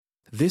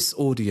This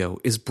audio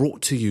is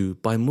brought to you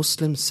by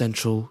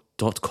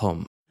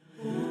MuslimCentral.com.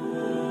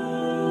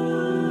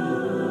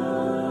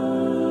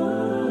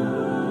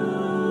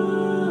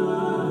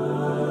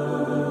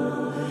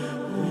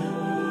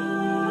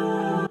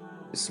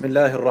 بسم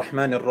الله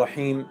الرحمن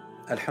الرحيم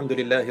الحمد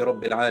لله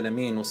رب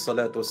العالمين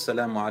والصلاة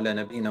والسلام على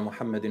نبينا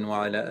محمد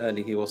وعلى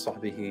آله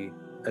وصحبه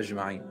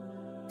أجمعين.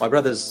 My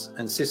brothers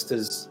and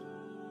sisters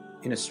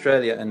in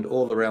Australia and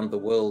all around the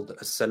world,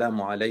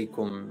 Assalamu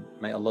alaikum.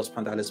 May Allah subhanahu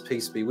wa ta'ala's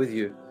peace be with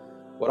you.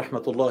 Wa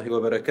rahmatullahi wa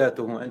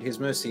barakatuhu, and His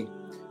mercy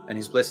and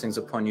His blessings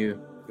upon you,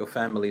 your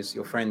families,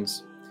 your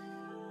friends.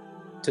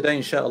 Today,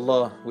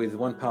 inshallah, with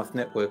One Path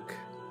Network,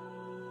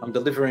 I'm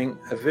delivering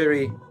a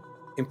very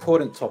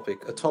important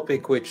topic, a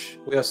topic which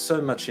we are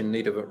so much in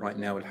need of it right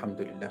now,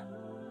 alhamdulillah.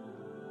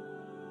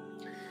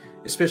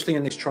 Especially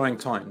in these trying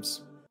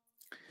times.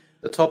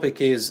 The topic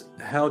is,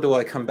 how do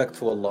I come back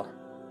to Allah?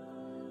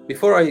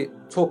 Before I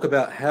talk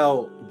about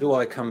how do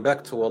I come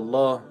back to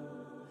Allah,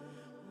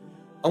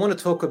 I want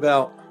to talk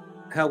about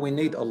how we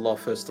need Allah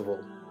first of all.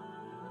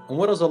 And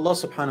what does Allah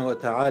subhanahu wa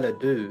ta'ala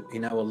do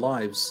in our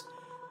lives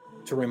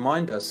to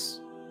remind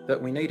us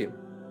that we need Him,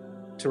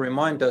 to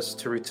remind us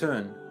to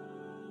return?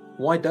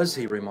 Why does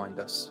He remind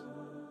us?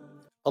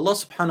 Allah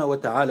subhanahu wa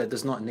ta'ala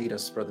does not need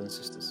us, brothers and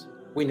sisters.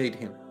 We need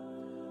Him.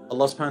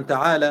 Allah subhanahu wa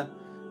ta'ala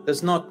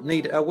does not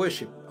need our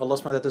worship. Allah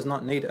subhanahu wa ta'ala does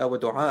not need our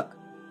dua.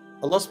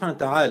 Allah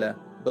subhanahu wa ta'ala,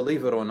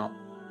 believe it or not,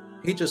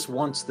 He just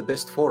wants the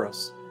best for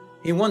us.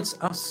 He wants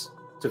us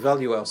to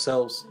value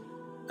ourselves.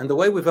 And the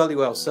way we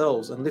value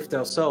ourselves and lift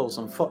ourselves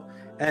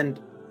and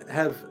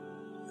have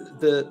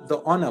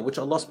the honor which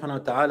Allah subhanahu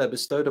wa ta'ala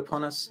bestowed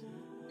upon us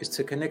is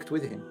to connect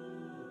with Him.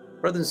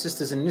 Brothers and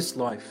sisters, in this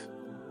life,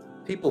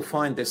 people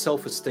find their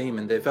self-esteem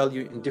and their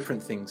value in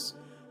different things.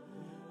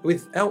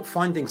 Without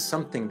finding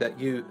something that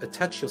you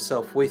attach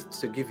yourself with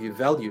to give you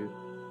value,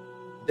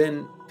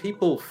 then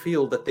people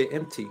feel that they're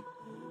empty,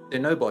 they're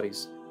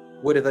nobodies.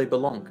 Where do they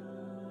belong?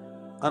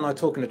 Aren't I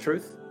talking the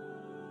truth?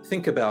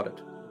 Think about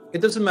it.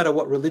 It doesn't matter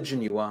what religion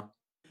you are,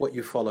 what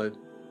you follow.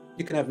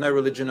 You can have no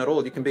religion at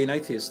all. You can be an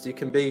atheist. You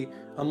can be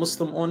a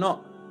Muslim or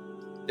not.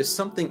 There's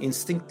something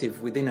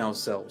instinctive within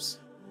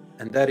ourselves.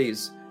 And that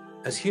is,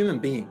 as human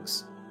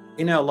beings,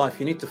 in our life,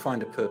 you need to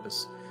find a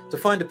purpose. To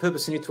find a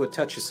purpose, you need to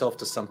attach yourself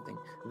to something.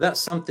 That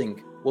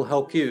something will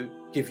help you,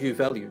 give you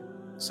value.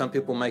 Some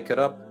people make it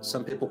up.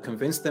 Some people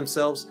convince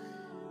themselves.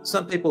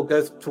 Some people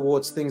go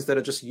towards things that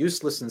are just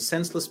useless and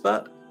senseless,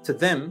 but to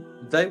them,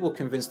 they will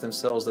convince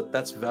themselves that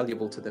that's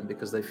valuable to them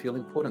because they feel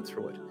important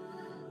through it.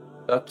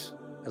 But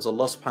as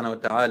Allah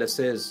subhanahu wa ta'ala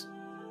says,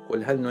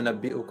 قُلْ هَلْ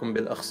نُنَبِّئُكُمْ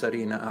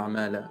بِالْأَخْسَرِينَ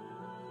أَعْمَالًا.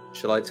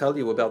 Shall I tell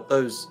you about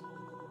those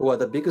who are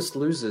the biggest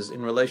losers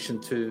in relation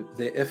to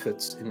their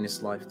efforts in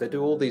this life? They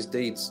do all these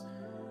deeds.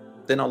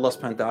 Then Allah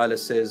subhanahu wa ta'ala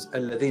says,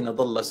 الَّذِينَ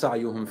ضَلَّ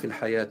سَعْيُهُمْ فِي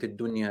الْحَيَاةِ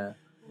الدُّنْيَا.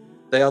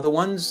 They are the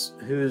ones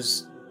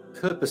whose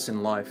purpose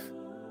in life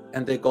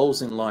and their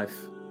goals in life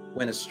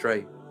went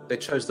astray. They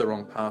chose the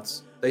wrong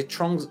paths. They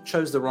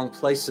chose the wrong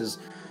places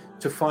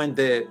to find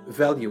their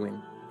value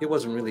in. It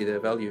wasn't really their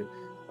value,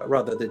 but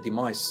rather their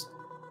demise.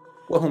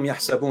 وَهُمْ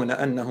يَحْسَبُونَ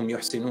أَنَّهُمْ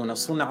يُحْسِنُونَ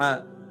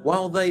صُنْعًا.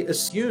 While they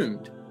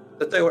assumed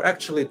that they were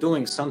actually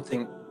doing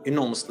something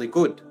enormously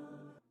good.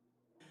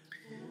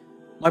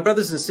 My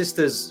brothers and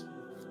sisters,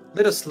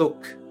 let us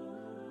look.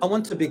 I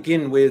want to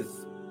begin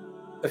with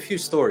a few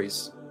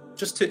stories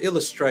just to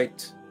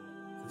illustrate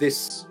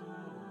this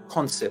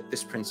concept,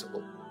 this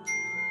principle.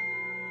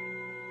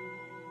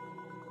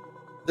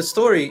 The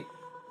story,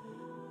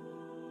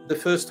 the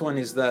first one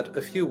is that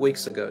a few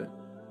weeks ago,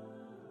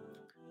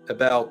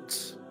 about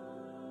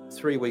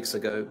 3 weeks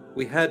ago,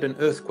 we had an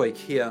earthquake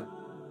here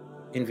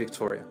in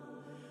Victoria.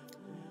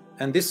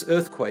 And this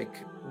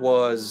earthquake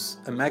was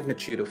a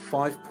magnitude of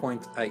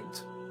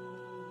 5.8,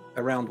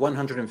 around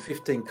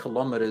 115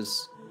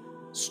 kilometers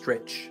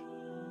stretch.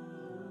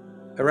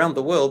 Around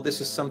the world,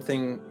 this is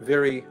something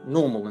very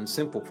normal and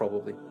simple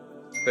probably.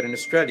 But in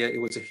Australia, it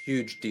was a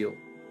huge deal.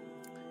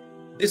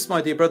 This,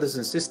 my dear brothers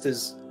and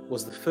sisters,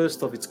 was the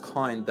first of its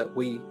kind that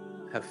we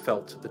have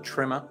felt. The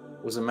tremor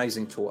was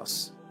amazing to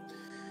us.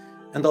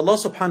 And Allah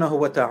subhanahu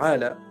wa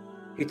ta'ala,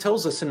 He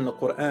tells us in the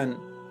Quran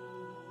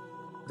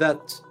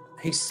that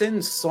He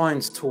sends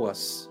signs to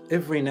us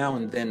every now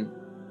and then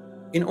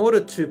in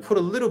order to put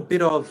a little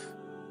bit of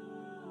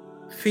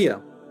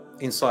fear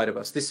inside of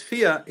us. This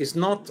fear is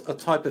not a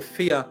type of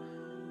fear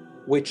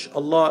which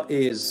Allah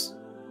is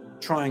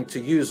trying to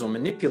use or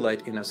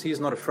manipulate in us. He is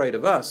not afraid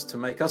of us to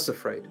make us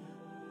afraid.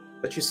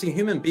 But you see,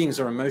 human beings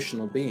are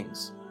emotional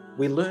beings.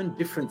 We learn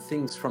different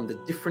things from the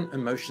different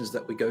emotions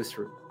that we go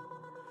through.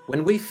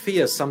 When we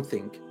fear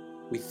something,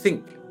 we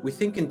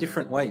think in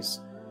different ways.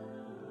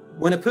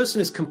 When a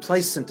person is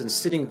complacent and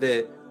sitting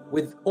there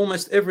with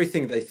almost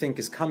everything they think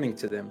is coming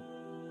to them,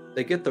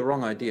 they get the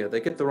wrong idea,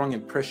 they get the wrong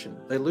impression,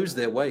 they lose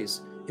their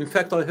ways. In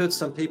fact, I heard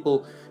some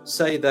people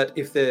say that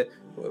if they're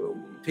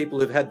people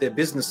who've had their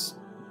business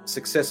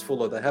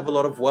successful, or they have a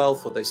lot of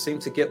wealth, or they seem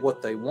to get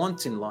what they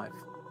want in life,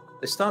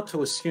 they start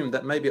to assume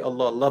that maybe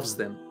Allah loves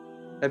them.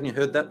 Haven't you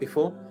heard that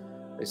before?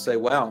 They say,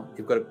 wow,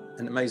 you've got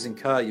an amazing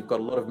car, you've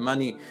got a lot of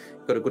money,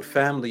 you've got a good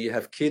family, you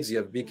have kids, you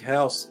have a big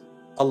house.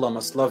 Allah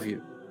must love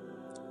you.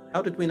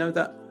 How did we know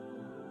that?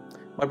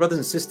 My brothers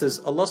and sisters,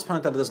 Allah subhanahu wa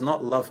ta'ala does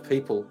not love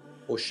people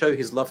or show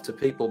his love to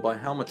people by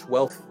how much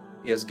wealth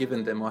he has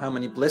given them or how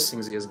many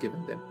blessings he has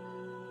given them.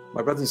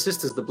 My brothers and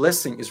sisters, the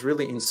blessing is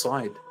really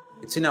inside.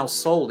 It's in our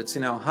soul, it's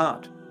in our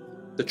heart.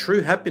 The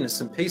true happiness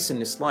and peace in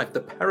this life,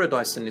 the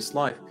paradise in this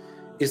life,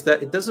 is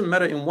that it doesn't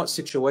matter in what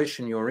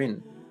situation you're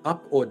in,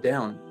 up or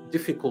down,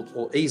 difficult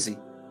or easy,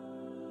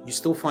 you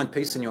still find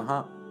peace in your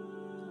heart.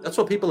 That's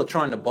what people are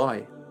trying to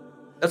buy.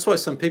 That's why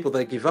some people,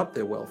 they give up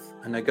their wealth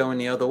and they go in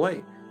the other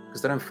way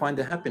because they don't find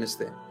their happiness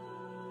there.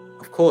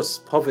 Of course,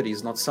 poverty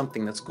is not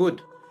something that's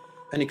good.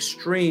 An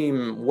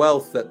extreme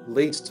wealth that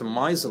leads to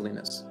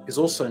miserliness is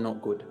also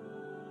not good.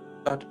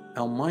 But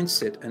our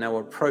mindset and our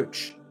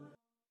approach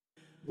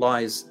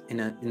lies in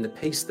the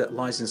peace that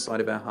lies inside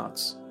of our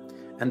hearts.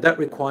 And that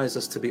requires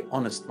us to be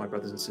honest, my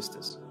brothers and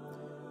sisters.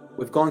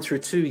 We've gone through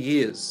 2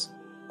 years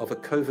of a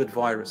COVID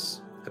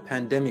virus, a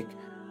pandemic,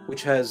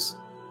 which has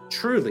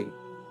truly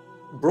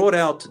brought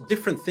out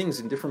different things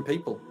in different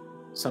people.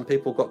 Some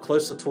people got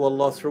closer to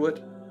Allah through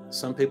it.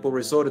 Some people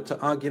resorted to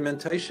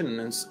argumentation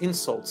and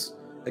insults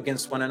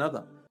against one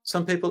another.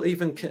 Some people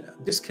even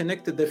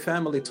disconnected their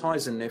family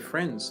ties and their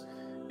friends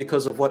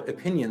because of what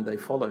opinion they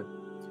follow.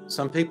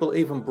 Some people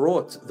even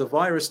brought the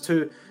virus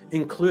to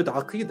include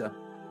aqidah,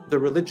 the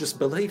religious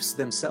beliefs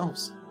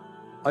themselves.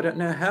 I don't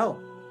know how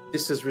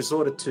this has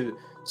resorted to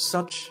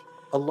such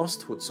a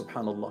losthood,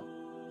 subhanAllah.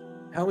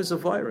 How is a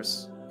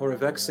virus or a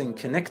vaccine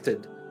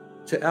connected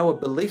to our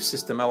belief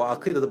system, our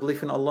aqidah, the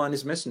belief in Allah and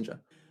His Messenger?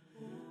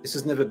 This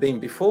has never been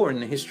before in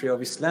the history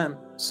of Islam.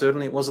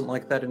 Certainly it wasn't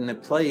like that in the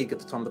plague at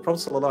the time of the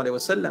Prophet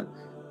ﷺ.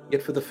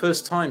 Yet for the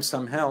first time,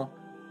 somehow,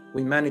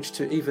 we managed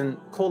to even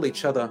call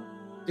each other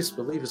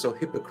disbelievers or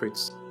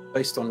hypocrites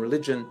based on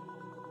religion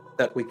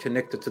that we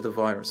connected to the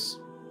virus.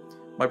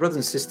 My brothers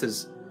and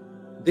sisters,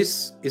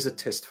 this is a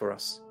test for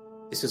us.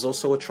 This is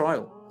also a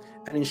trial.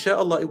 And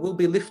inshallah, it will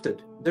be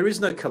lifted. There is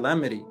no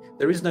calamity.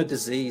 There is no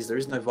disease. There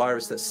is no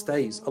virus that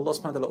stays. Allah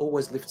subhanahu wa ta'ala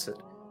always lifts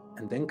it.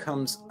 And then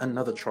comes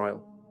another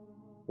trial.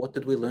 What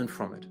did we learn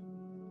from it?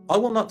 I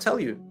will not tell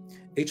you.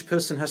 Each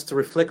person has to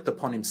reflect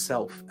upon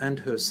himself and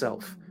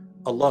herself.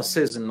 Allah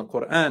says in the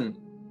Quran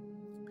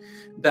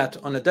that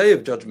on a day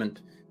of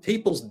judgment,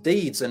 people's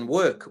deeds and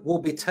work will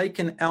be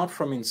taken out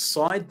from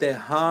inside their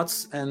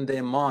hearts and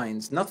their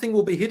minds. Nothing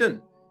will be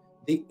hidden.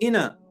 The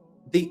inner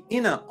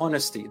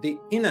honesty, the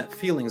inner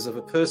feelings of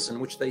a person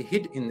which they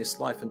hid in this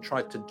life and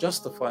tried to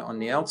justify on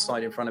the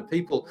outside in front of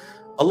people,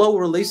 Allah will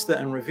release that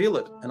and reveal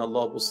it. And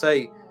Allah will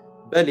say,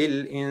 بل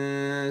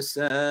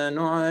الإنسان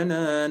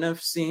على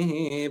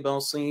نفسه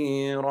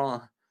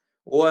بصيرة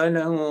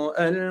ولو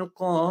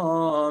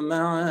ألقى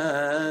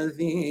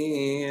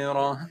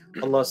معاذيره.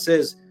 Allah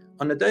says,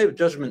 on the day of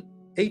judgment,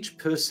 each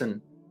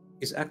person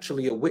is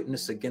actually a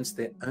witness against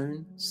their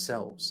own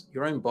selves.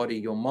 Your own body,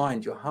 your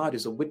mind, your heart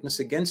is a witness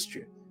against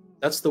you.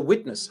 That's the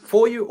witness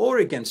for you or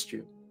against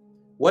you.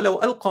 وَلَوْ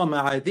أَلْقَى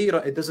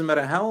مَعَاذِيرَ. It doesn't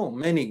matter how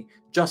many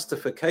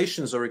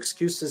justifications or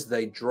excuses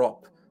they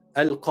drop.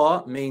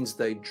 Alqa means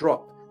they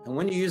drop. And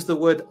when you use the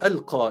word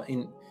alqa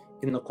in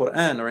the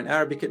Quran or in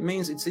Arabic, it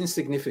means it's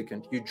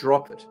insignificant. You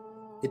drop it.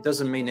 It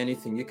doesn't mean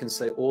anything. You can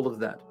say all of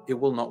that. It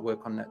will not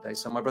work on that day.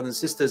 So my brothers and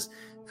sisters,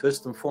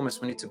 first and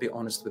foremost, we need to be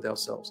honest with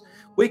ourselves.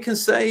 We can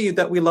say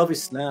that we love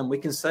Islam. We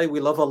can say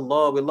we love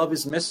Allah. We love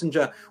His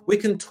Messenger. We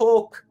can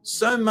talk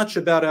so much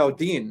about our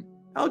deen.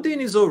 Our deen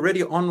is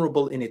already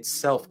honorable in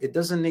itself. It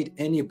doesn't need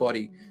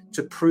anybody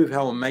to prove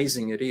how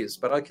amazing it is.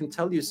 But I can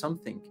tell you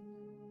something.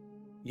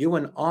 You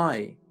and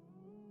I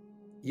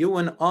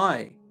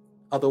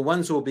are the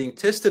ones who are being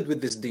tested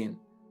with this deen.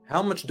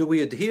 How much do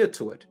we adhere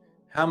to it?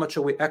 How much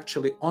are we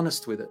actually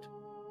honest with it?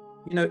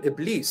 You know,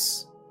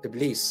 Iblis, the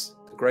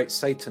great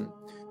Satan,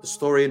 the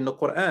story in the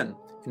Quran,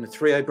 in the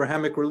three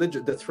Abrahamic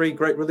religions, the three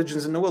great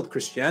religions in the world,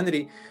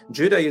 Christianity,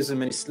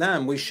 Judaism, and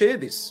Islam, we share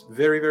this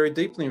very, very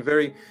deeply and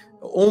very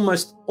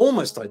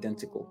almost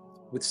identical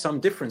with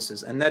some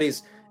differences. And that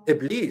is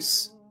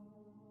Iblis.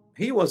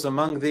 He was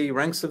among the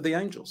ranks of the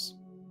angels.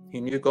 He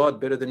knew God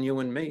better than you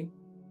and me,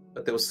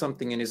 but there was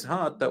something in his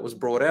heart that was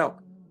brought out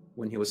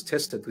when he was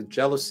tested with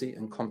jealousy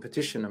and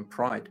competition and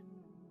pride.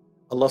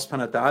 Allah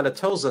subhanahu wa ta'ala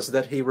tells us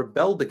that he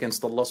rebelled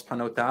against Allah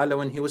subhanahu wa ta'ala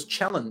when he was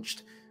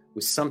challenged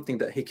with something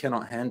that he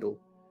cannot handle.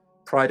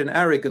 Pride and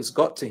arrogance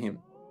got to him.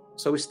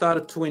 So he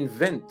started to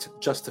invent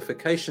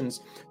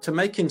justifications to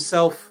make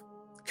himself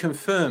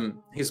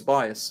confirm his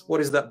bias.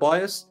 What is that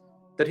bias?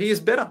 That he is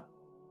better.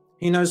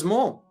 He knows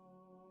more.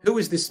 Who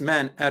is this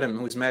man, Adam,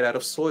 who is made out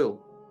of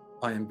soil?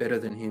 I am better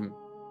than him.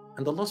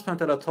 And Allah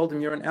subhanahu wa ta'ala told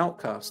him, you're an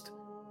outcast.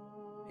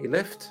 He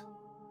left.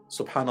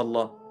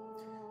 Subhanallah.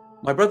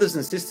 My brothers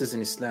and sisters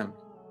in Islam,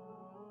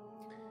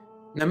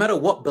 no matter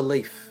what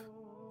belief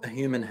a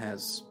human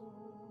has,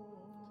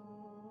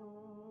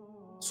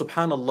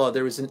 subhanallah,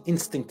 there is an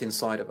instinct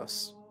inside of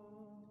us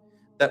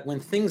that when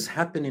things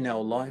happen in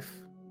our life,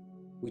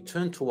 we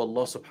turn to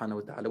Allah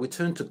subhanahu wa ta'ala, we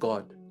turn to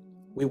God.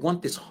 We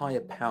want this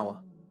higher power.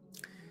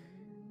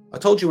 I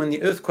told you when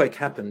the earthquake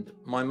happened,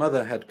 my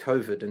mother had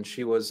COVID and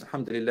she was,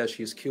 alhamdulillah,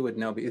 she is cured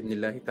now,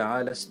 bi'idhnillahi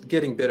ta'ala,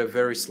 getting better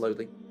very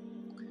slowly.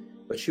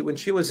 But when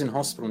she was in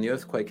hospital and the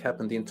earthquake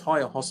happened, the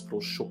entire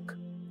hospital shook.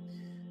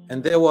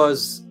 And there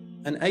was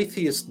an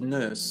atheist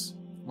nurse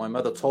my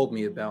mother told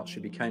me about. She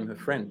became her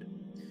friend.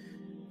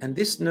 And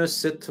this nurse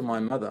said to my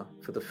mother,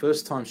 for the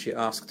first time she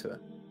asked her,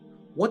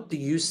 "What do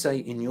you say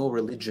in your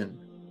religion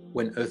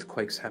when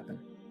earthquakes happen?"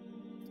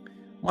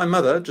 My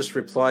mother just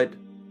replied,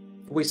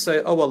 "We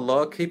say, oh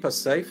Allah, keep us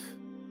safe,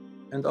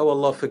 and oh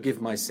Allah,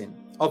 forgive my sin."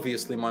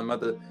 Obviously, my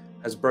mother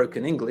has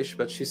broken English,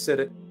 but she said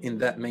it in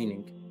that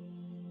meaning.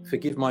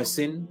 Forgive my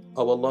sin,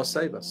 oh Allah,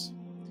 save us.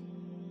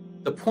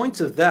 The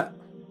point of that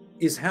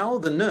is how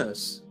the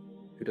nurse,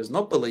 who does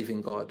not believe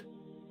in God,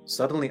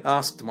 suddenly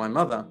asked my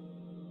mother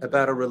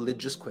about a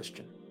religious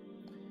question.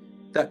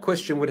 That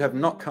question would have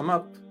not come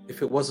up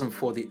if it wasn't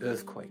for the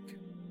earthquake.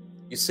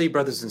 You see,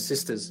 brothers and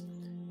sisters,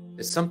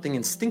 there's something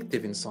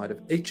instinctive inside of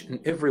each and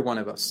every one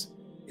of us.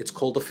 It's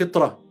called the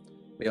fitrah.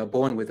 We are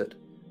born with it.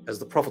 As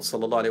the Prophet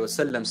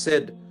ﷺ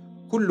said,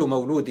 كُلُّ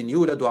مَوْلُودٍ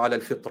يُولَدُ عَلَى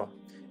الْفِطْرَةِ.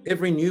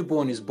 Every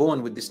newborn is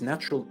born with this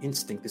natural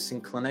instinct, this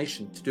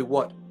inclination to do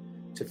what?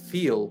 To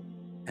feel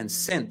and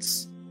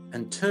sense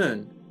and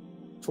turn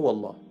to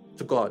Allah,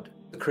 to God,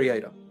 the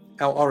Creator,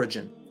 our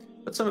origin.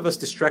 But some of us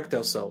distract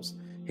ourselves.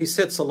 He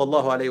said,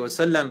 sallallahu alayhi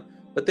wasallam,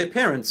 but their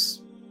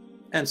parents,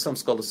 and some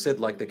scholars said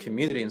like the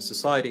community and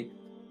society,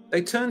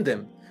 they turned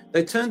them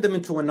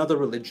into another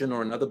religion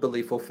or another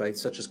belief or faith,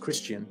 such as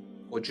Christian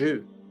or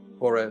Jew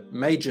or a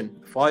Magian,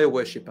 fire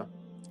worshipper.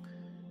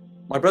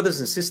 My brothers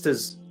and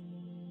sisters,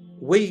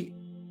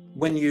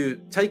 when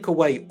you take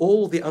away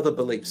all the other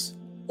beliefs,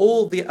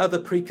 all the other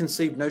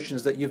preconceived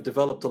notions that you've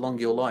developed along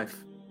your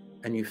life,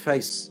 and you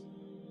face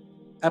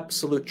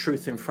absolute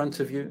truth in front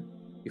of you,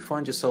 you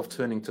find yourself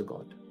turning to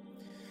God.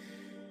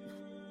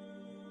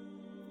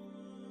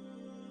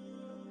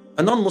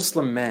 A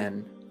non-Muslim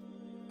man,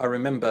 I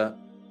remember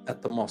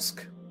at the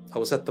mosque, I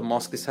was at the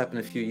mosque, this happened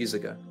a few years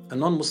ago. A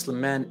non-Muslim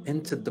man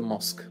entered the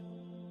mosque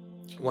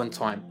one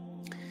time,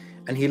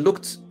 and he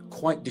looked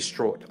quite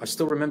distraught. I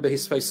still remember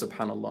his face,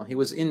 subhanAllah. He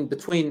was in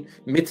between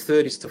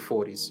mid-30s to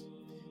 40s.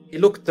 He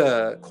looked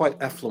quite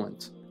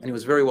affluent, and he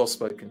was very well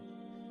spoken.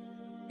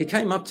 He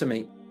came up to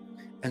me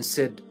and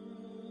said,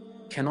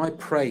 "Can I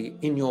pray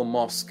in your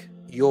mosque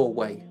your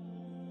way?"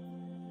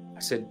 I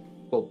said,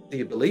 "Well, do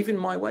you believe in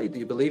my way? Do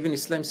you believe in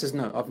Islam?" He says,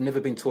 "No, I've never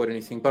been taught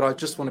anything, but I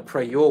just want to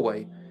pray your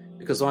way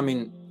because I'm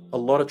in a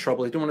lot of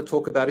trouble." He didn't want to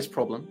talk about his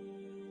problem,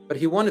 but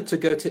he wanted to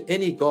go to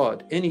any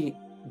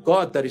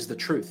God that is the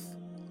truth.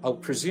 I'll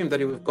presume that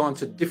he would have gone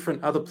to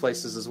different other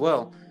places as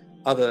well,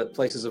 other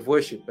places of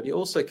worship, but he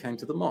also came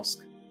to the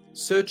mosque,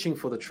 searching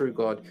for the true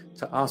God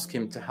to ask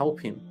him to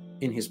help him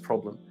in his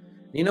problem.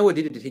 And you know what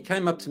he did? He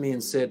came up to me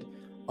and said,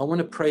 "I want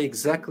to pray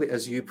exactly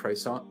as you pray.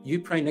 So you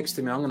pray next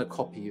to me, I'm going to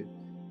copy you."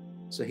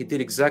 So he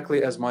did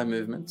exactly as my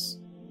movements.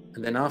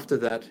 And then after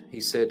that, he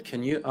said,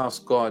 "Can you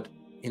ask God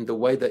in the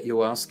way that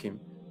you ask him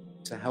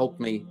to help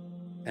me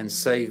and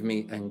save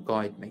me and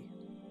guide me?"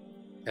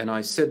 And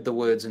I said the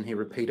words and he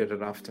repeated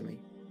it after me.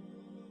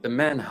 The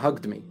man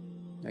hugged me.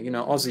 Now, you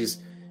know, Aussies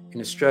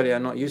in Australia are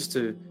not used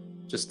to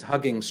just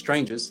hugging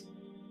strangers,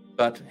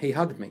 but he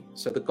hugged me.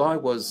 So the guy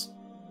was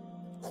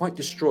quite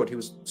distraught. He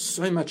was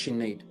so much in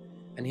need.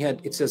 And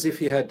it's as if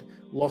he had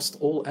lost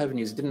all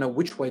avenues. He didn't know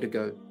which way to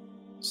go.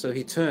 So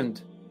he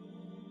turned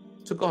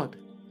to God.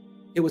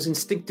 It was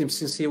instinctive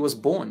since he was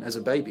born as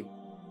a baby.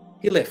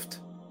 He left.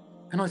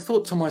 And I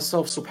thought to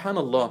myself,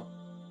 subhanAllah,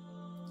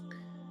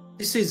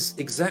 this is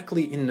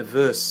exactly in the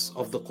verse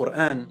of the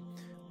Quran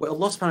where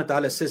Allah subhanahu wa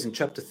ta'ala says in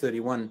chapter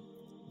 31,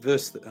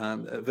 verse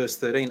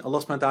 13, Allah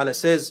subhanahu wa ta'ala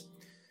says,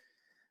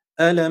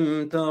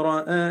 أَلَمْ تَرَ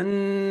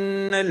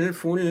أَنَّ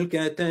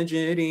الْفُلْكَ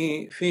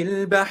تَجْرِي فِي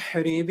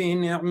الْبَحْرِ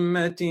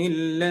بِنِعْمَةِ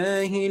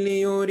اللَّهِ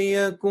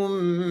لِيُرِيَكُم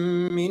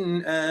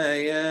مِّنْ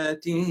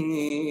آيَاتِهِ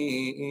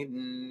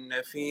إِنَّ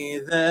فِي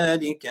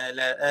ذَلِكَ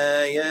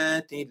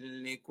لَآيَاتٍ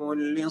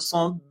لِكُلِّ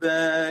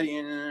صَبَّارٍ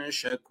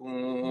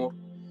شَكُورٍ.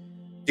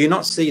 Do you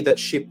not see that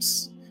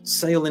ships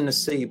sail in the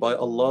sea by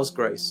Allah's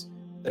grace,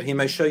 that He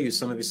may show you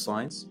some of His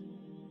signs?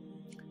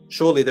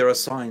 Surely there are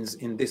signs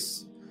in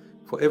this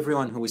for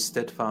everyone who is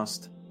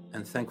steadfast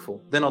and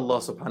thankful. Then Allah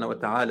subhanahu wa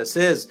ta'ala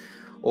says,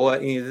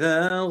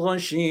 وَإِذَا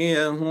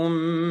غَشِيَهُم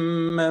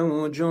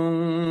مَّوْجٌ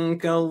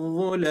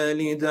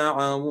كَالظُّلَلِ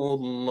دَعَوُا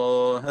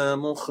اللَّهَ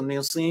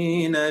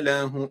مُخْلِصِينَ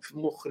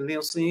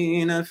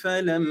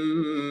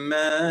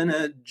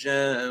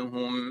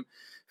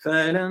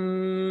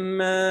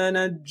فلما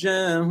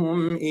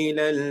نجاهم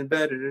إلى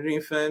البر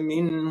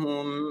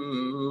فمنهم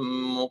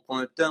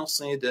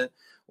مقتصد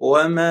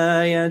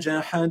وما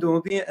يجحد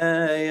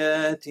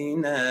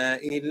بآياتنا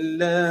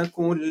إلا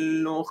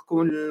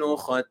كل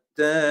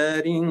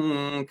ختار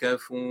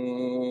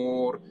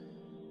كفور.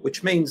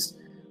 Which means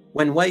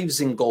when waves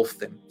engulf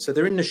them, so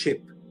they're in the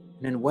ship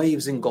and then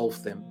waves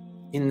engulf them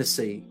in the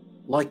sea,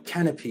 like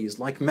canopies,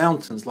 like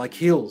mountains, like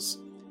hills,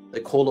 they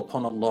call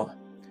upon Allah,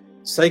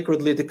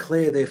 sacredly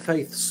declare their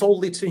faith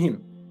solely to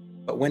Him.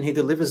 But when He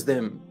delivers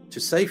them to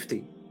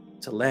safety,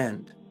 to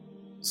land.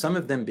 Some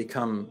of them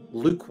become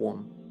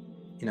lukewarm,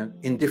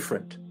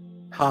 indifferent,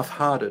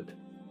 half-hearted.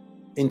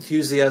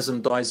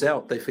 Enthusiasm dies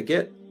out. They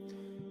forget.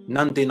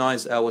 None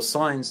denies our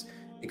signs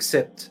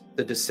except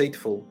the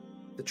deceitful,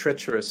 the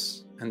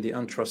treacherous, and the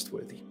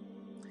untrustworthy.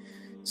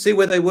 See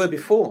where they were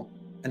before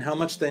and how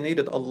much they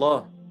needed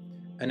Allah.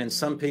 And then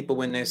some people,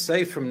 when they're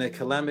saved from their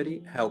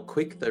calamity, how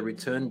quick they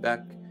return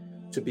back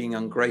to being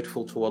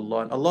ungrateful to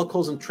Allah. And Allah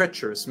calls them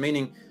treacherous,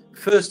 meaning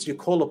first you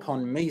call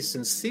upon me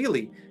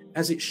sincerely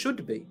as it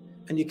should be,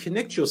 and you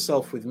connect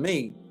yourself with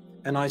me,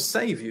 and I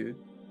save you,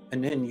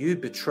 and then you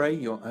betray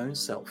your own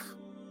self.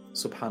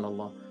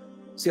 Subhanallah.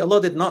 See,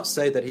 Allah did not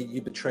say that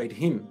you betrayed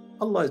Him.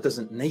 Allah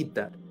doesn't need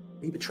that.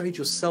 You betrayed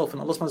yourself,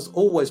 and Allah is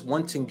always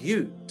wanting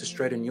you to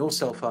straighten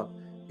yourself up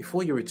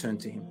before you return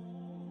to Him.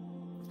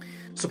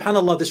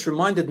 Subhanallah, this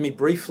reminded me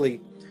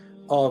briefly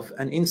of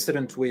an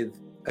incident with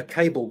a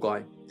cable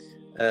guy.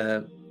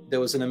 There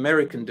was an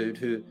American dude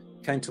who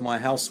came to my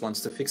house once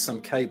to fix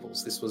some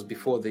cables. This was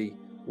before the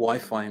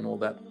Wi-Fi and all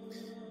that.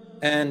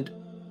 And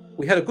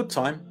we had a good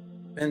time.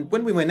 And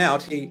when we went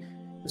out, he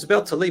was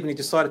about to leave and he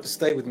decided to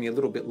stay with me a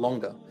little bit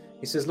longer.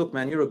 He says, look,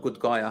 man, you're a good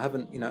guy. I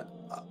haven't,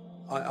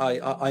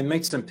 I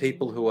meet some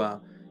people who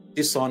are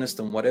dishonest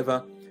and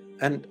whatever,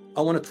 and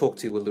I want to talk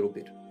to you a little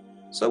bit.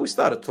 So we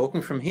started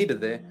talking from here to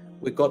there.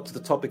 We got to the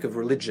topic of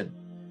religion.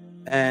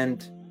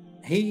 And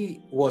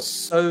he was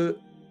so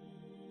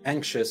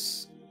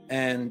anxious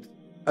and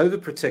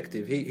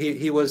overprotective.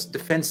 He was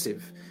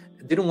defensive,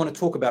 didn't want to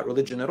talk about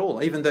religion at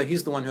all, even though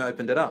he's the one who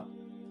opened it up.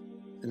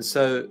 And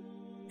so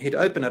he'd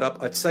open it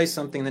up, I'd say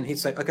something, then he'd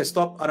say, okay,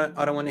 stop, I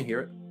don't want to hear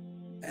it.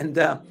 And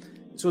so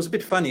it was a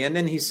bit funny. And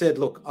then he said,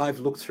 look, I've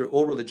looked through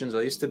all religions.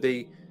 I used to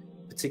be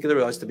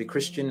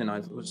Christian, and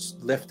I was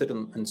left it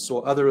and saw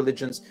other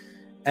religions,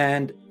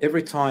 and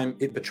every time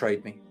it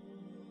betrayed me.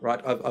 Right,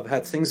 I've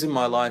had things in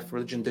my life,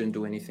 religion didn't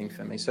do anything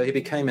for me. So he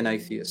became an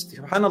atheist.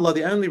 SubhanAllah,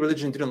 the only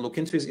religion he didn't look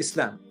into is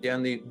Islam. The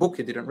only book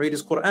he didn't read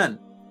is Quran.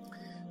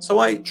 So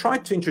I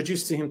tried to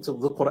introduce to him to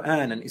the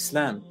Quran and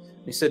Islam.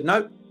 And he said,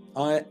 no,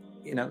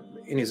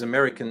 in his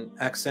American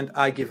accent,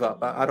 I give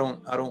up. I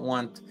don't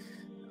want,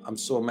 I'm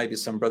sure maybe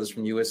some brothers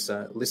from the US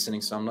are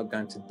listening, so I'm not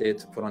going to dare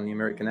to put on the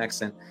American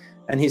accent.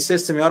 And he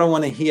says to me, I don't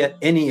want to hear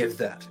any of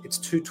that. It's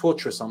too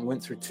torturous. I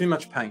went through too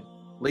much pain.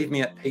 Leave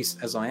me at peace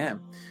as I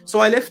am. So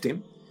I left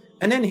him.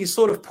 And then he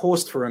sort of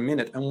paused for a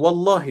minute, and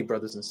wallahi,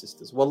 brothers and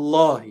sisters,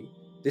 wallahi,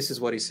 this is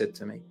what he said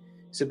to me. He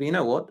said, but you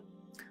know what?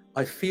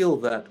 I feel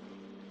that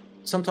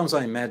sometimes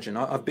I imagine,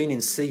 I've been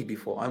in sea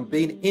before. I've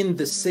been in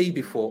the sea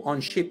before on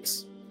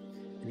ships.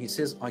 And he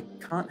says, I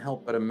can't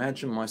help but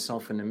imagine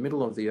myself in the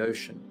middle of the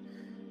ocean.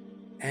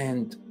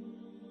 And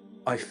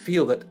I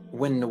feel that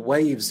when the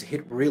waves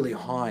hit really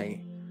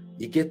high,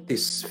 you get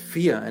this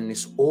fear and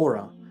this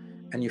aura,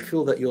 and you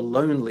feel that you're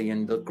lonely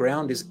and the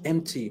ground is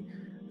empty.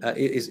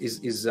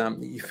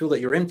 You feel that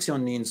you're empty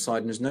on the inside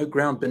and there's no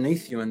ground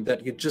beneath you, and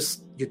that you're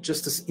just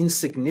this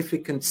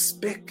insignificant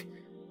speck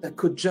that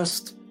could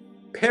just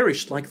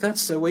perish like that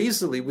so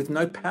easily with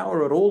no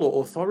power at all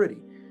or authority.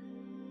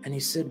 And he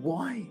said,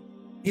 why?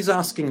 He's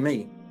asking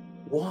me,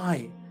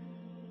 why?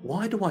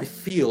 Why do I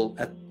feel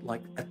at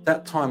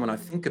that time when I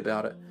think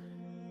about it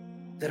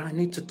that I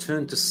need to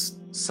turn to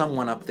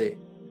someone up there,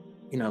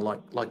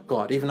 like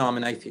God, even though I'm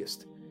an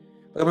atheist?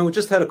 I mean, we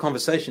just had a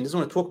conversation. He doesn't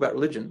want to talk about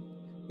religion.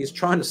 He's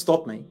trying to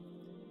stop me,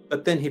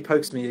 but then he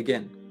pokes me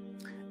again.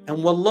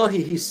 And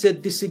wallahi, he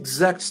said this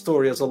exact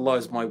story as Allah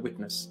is my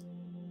witness.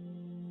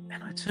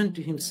 And I turned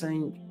to him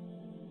saying,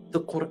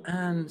 the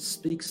Quran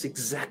speaks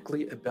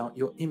exactly about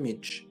your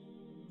image.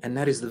 And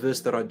that is the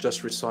verse that I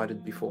just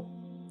recited before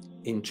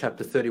in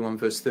chapter 31,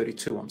 verse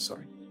 32, I'm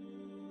sorry.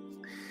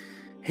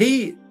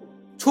 He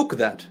took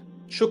that,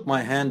 shook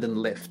my hand and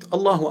left.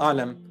 Allahu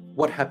Alam,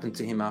 what happened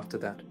to him after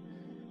that?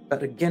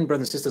 But again,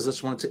 brothers and sisters, I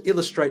just wanted to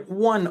illustrate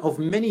one of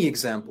many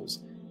examples.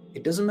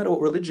 It doesn't matter what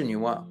religion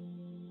you are.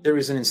 There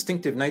is an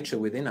instinctive nature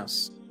within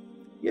us.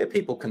 Yeah,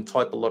 people can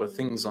type a lot of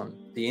things on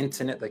the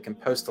internet. They can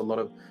post a lot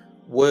of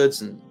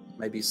words and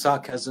maybe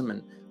sarcasm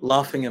and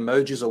laughing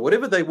emojis or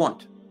whatever they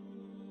want.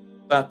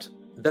 But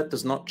that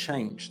does not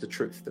change the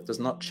truth. That does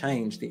not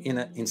change the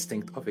inner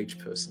instinct of each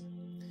person.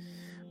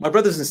 My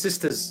brothers and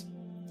sisters,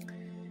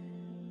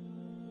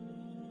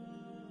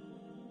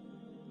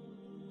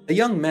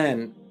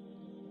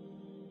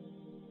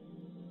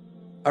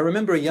 I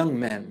remember a young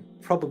man,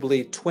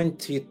 probably between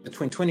 20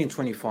 and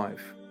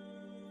 25,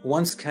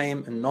 once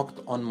came and knocked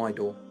on my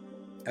door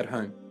at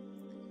home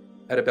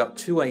at about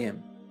 2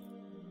 a.m.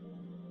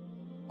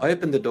 I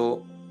opened the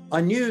door.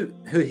 I knew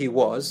who he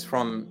was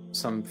from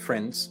some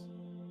friends.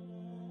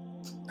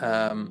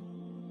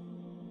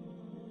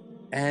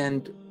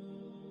 And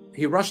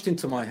he rushed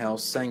into my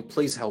house saying,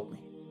 please help me.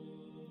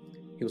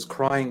 He was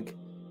crying,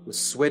 was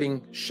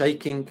sweating,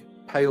 shaking,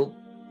 pale.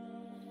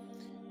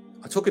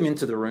 I took him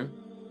into the room.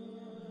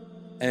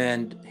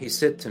 And he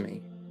said to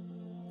me,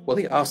 well,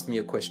 he asked me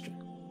a question.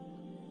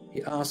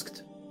 He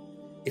asked,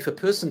 if a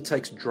person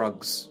takes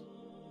drugs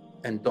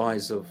and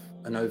dies of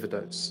an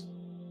overdose,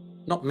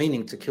 not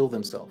meaning to kill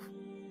themselves,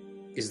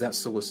 is that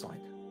suicide?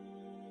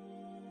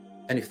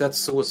 And if that's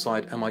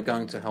suicide, am I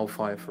going to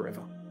hellfire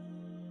forever?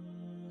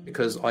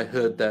 Because I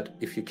heard that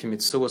if you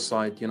commit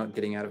suicide, you're not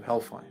getting out of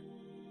hellfire.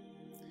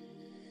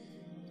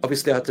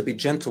 Obviously, I had to be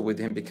gentle with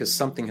him because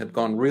something had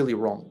gone really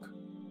wrong.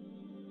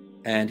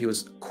 And he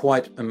was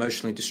quite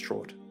emotionally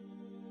distraught.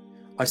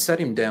 I sat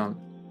him down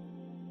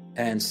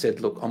and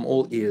said, look, I'm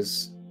all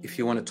ears. If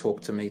you want to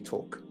talk to me,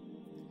 talk.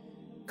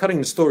 Cutting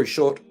the story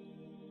short,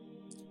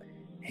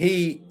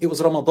 it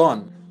was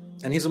Ramadan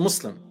and he's a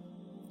Muslim.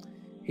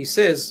 He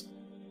says,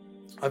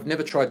 I've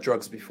never tried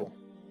drugs before,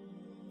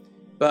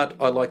 but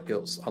I like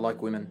girls, I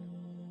like women,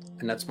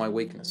 and that's my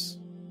weakness.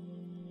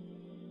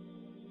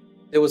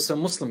 There were some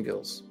Muslim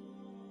girls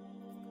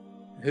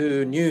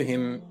who knew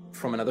him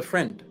from another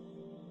friend.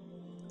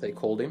 They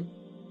called him,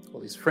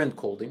 well, his friend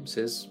called him,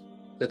 says,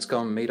 let's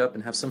go and meet up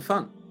and have some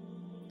fun.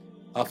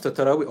 After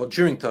Taraweeh, or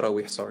during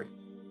Taraweeh, sorry.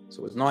 So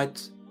it was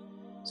night.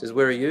 Says,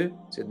 where are you?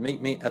 He said,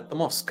 meet me at the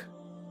mosque.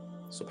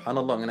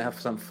 Subhanallah, I'm going to have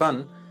some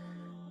fun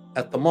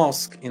at the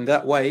mosque. In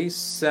that way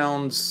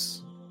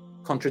sounds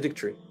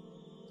contradictory.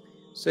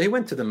 So he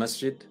went to the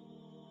masjid.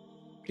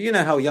 Do you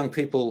know how young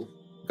people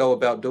go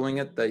about doing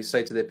it? They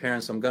say to their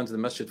parents, I'm going to the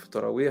masjid for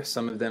Taraweeh.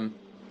 Some of them,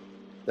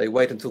 they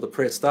wait until the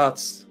prayer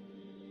starts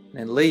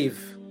and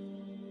leave,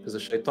 because the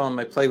shaitan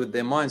may play with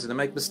their minds and they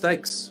make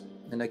mistakes.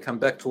 And they come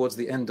back towards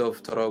the end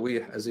of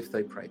Taraweeh as if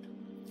they prayed.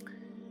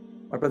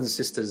 My brothers and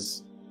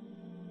sisters,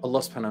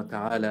 Allah subhanahu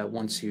wa ta'ala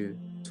wants you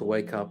to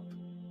wake up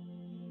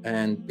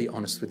and be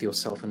honest with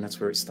yourself, and that's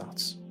where it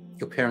starts.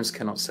 Your parents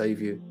cannot save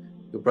you.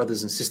 Your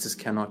brothers and sisters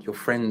cannot. Your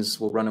friends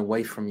will run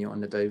away from you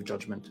on the day of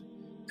judgment.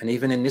 And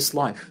even in this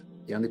life,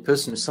 the only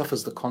person who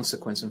suffers the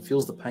consequence and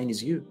feels the pain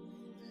is you.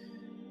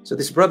 So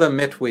this brother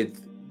met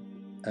with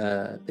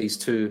these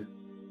two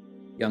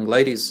young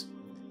ladies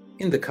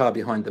in the car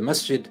behind the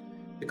masjid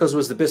because it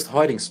was the best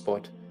hiding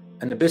spot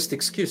and the best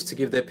excuse to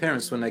give their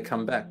parents when they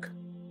come back.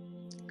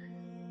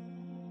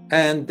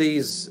 And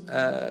these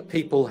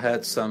people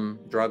had some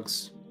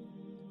drugs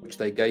which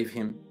they gave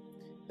him.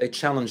 They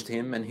challenged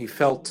him and he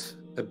felt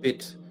a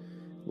bit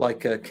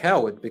like a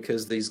coward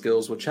because these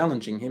girls were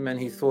challenging him, and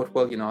he thought,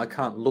 well, I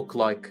can't look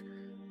like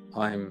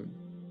I'm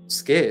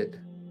scared.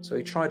 So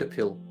he tried a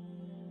pill.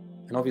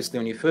 And obviously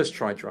when you first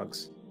try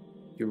drugs,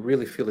 you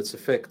really feel its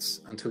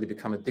effects until you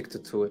become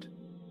addicted to it.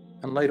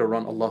 And later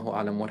on, Allahu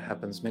Alam, what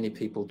happens? Many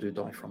people do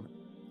die from it.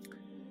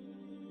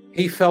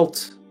 He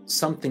felt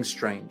something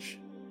strange.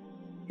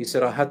 He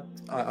said,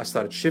 I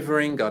started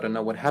shivering. I don't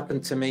know what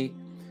happened to me.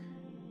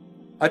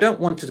 I don't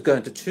want to go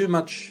into too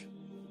much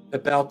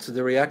about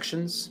the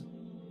reactions,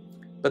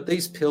 but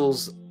these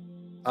pills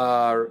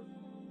are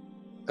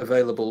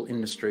available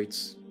in the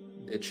streets.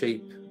 They're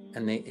cheap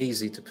and they're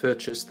easy to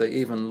purchase. They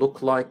even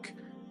look like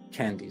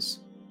candies.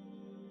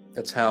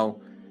 That's how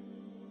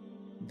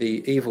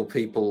the evil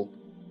people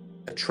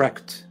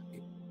attract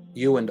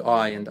you and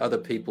I and other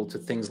people to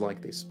things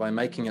like this, by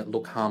making it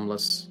look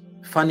harmless,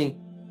 funny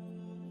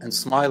and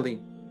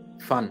smiley,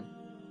 fun.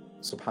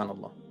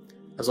 Subhanallah.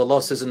 As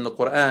Allah says in the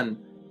Quran,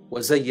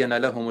 وَزَيَّنَ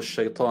لَهُمُ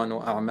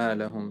الشَّيْطَانُ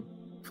أَعْمَالَهُم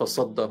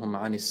فَصَدَّهُمْ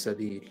عَنِ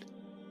السَّبِيلِ.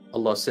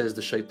 Allah says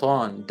the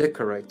shaitan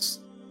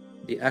decorates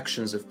the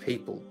actions of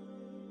people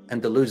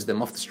and deludes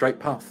them off the straight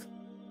path.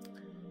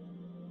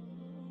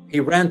 He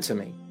ran to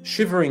me,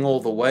 shivering all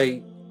the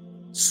way,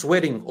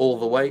 sweating all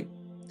the way.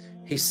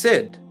 He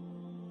said,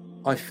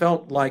 I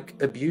felt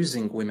like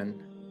abusing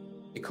women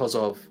because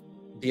of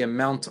the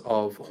amount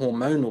of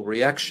hormonal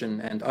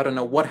reaction, and I don't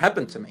know what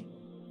happened to me.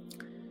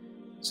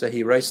 So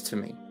he raced to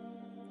me.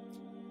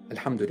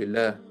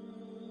 Alhamdulillah.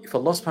 If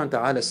Allah subhanahu wa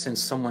ta'ala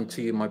sends someone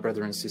to you, my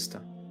brother and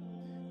sister,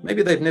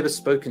 maybe they've never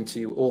spoken to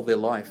you all their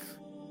life,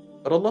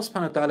 but Allah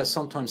subhanahu wa ta'ala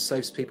sometimes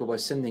saves people by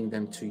sending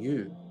them to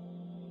you.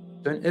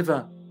 Don't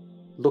ever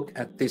look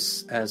at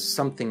this as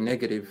something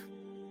negative,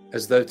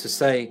 as though to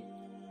say,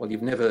 well,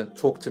 you've never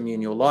talked to me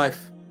in your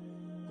life,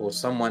 or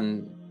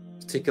someone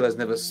particular has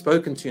never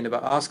spoken to you, never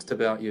asked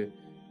about you,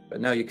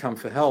 but now you come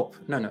for help.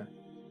 No.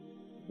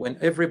 When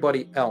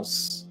everybody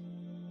else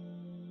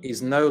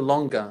is no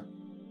longer,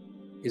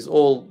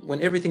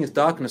 when everything is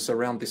darkness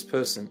around this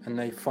person and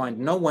they find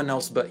no one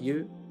else but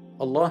you,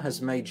 Allah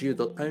has made you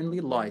the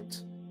only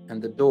light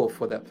and the door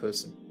for that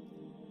person.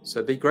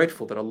 So be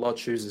grateful that Allah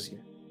chooses you.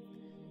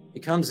 He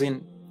comes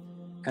in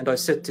and I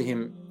said to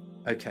him,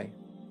 okay,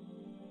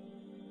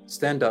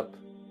 stand up,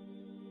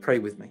 pray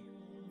with me.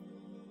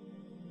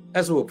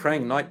 As we were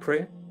praying night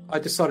prayer, I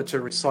decided to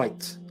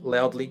recite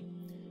loudly.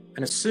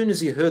 And as soon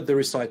as he heard the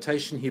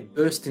recitation, he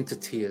burst into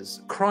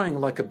tears, crying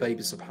like a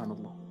baby,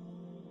 subhanAllah.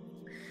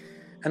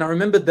 And I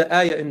remembered the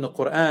ayah in the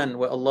Quran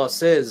where Allah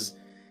says,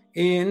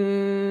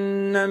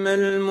 إِنَّمَا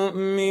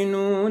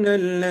الْمُؤْمِنُونَ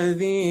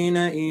الَّذِينَ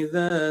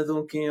إِذَا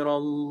ذُكِرَ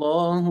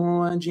اللَّهُ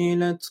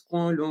وَجِلَتْ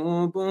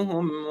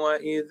قُلُوبُهُمْ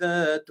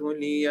وَإِذَا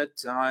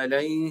تُلِيَتْ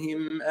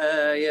عَلَيْهِمْ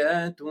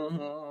آيَاتُهُ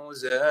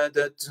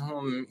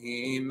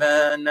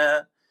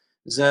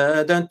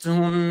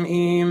زادتهم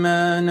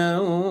إيمانا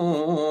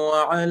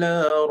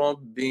وعلى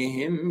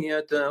ربهم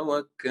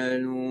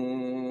يتوكلون.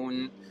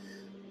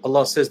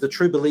 Allah says the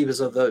true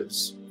believers are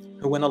those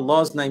who when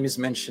Allah's name is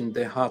mentioned,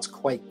 their hearts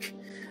quake,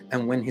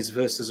 and when His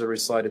verses are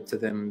recited to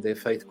them, their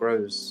faith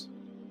grows,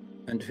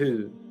 and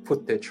who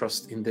put their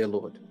trust in their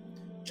Lord.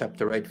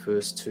 Chapter 8,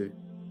 verse 2.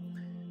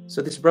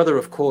 So this brother,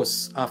 of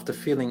course, after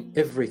feeling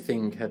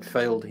everything had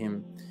failed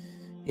him,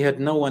 he had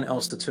no one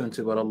else to turn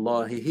to but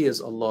Allah. He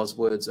hears Allah's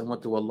words, and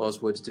what do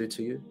Allah's words do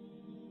to you?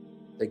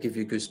 They give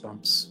you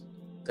goosebumps.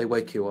 They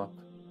wake you up.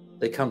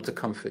 They come to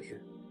comfort you.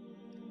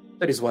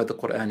 That is why the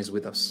Quran is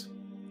with us.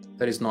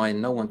 That is why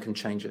no one can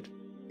change it.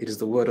 It is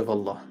the word of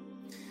Allah.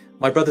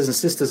 My brothers and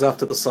sisters,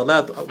 after the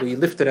salat, we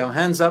lifted our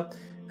hands up,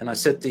 and I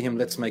said to him,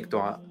 let's make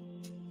dua.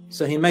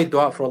 So he made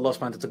dua for Allah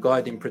subhanahu wa ta'ala to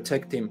guide him,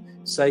 protect him,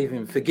 save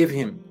him, forgive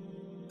him.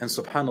 And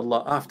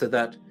subhanAllah, after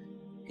that,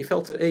 he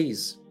felt at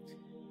ease.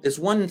 There's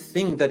one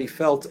thing that he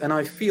felt, and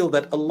I feel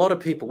that a lot of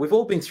people, we've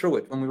all been through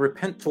it, when we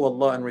repent to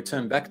Allah and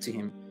return back to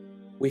Him,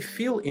 we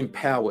feel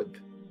empowered.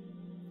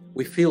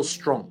 We feel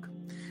strong.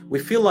 We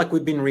feel like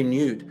we've been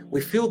renewed.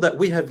 We feel that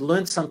we have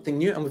learned something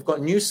new, and we've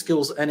got new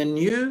skills and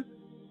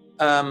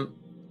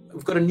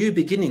we've got a new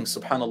beginning,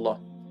 subhanAllah.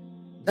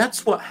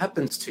 That's what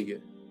happens to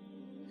you,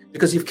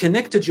 because you've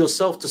connected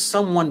yourself to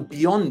someone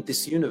beyond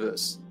this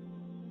universe.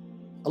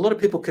 A lot of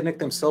people connect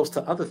themselves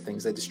to other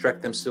things. They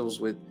distract themselves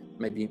with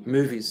maybe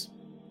movies,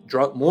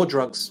 more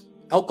drugs,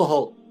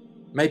 alcohol,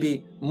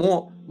 maybe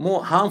more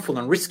harmful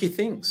and risky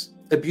things,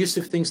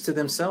 abusive things to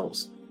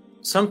themselves.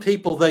 Some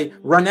people, they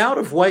run out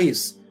of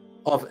ways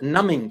of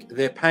numbing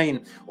their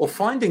pain or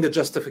finding the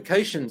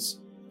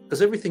justifications,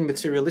 because everything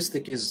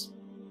materialistic is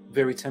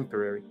very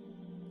temporary.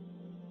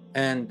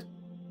 And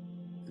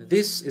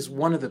this is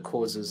one of the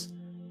causes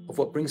of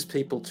what brings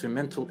people to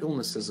mental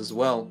illnesses as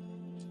well,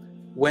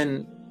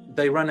 when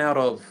they run out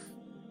of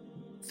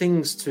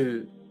things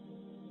to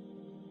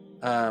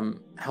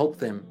help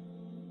them.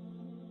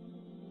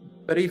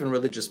 But even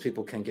religious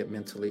people can get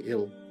mentally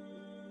ill.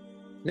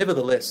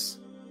 Nevertheless,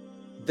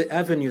 the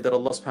avenue that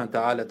Allah subhanahu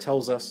wa ta'ala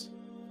tells us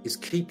is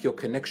keep your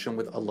connection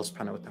with Allah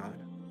subhanahu wa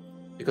ta'ala,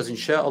 because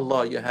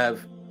inshallah you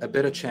have a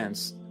better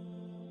chance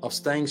of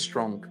staying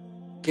strong,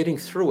 getting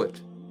through it,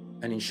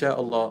 and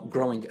inshallah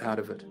growing out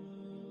of it.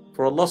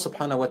 For Allah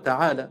subhanahu wa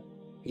ta'ala,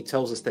 He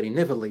tells us that He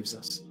never leaves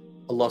us.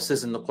 Allah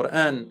says in the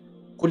Quran,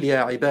 قُلْ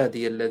يَا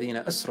عِبَادِيَ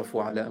الَّذِينَ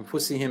أَسْرَفُوا عَلَىٰ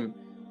أَنفُسِهِمْ,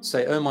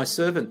 say, O my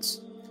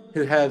servants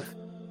who have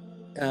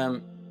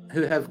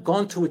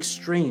gone to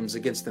extremes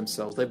against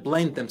themselves. They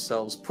blamed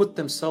themselves, put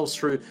themselves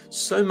through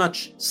so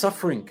much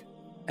suffering,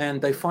 and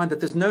they find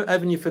that there's no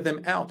avenue for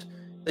them out.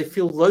 They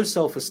feel low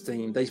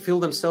self-esteem. They feel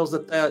themselves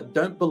that they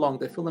don't belong.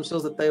 They feel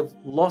themselves that they have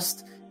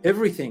lost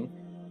everything.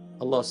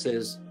 Allah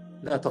says,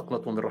 لَا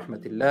تَقْنَطُوا مِنْ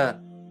رَحْمَةِ اللَّهِ,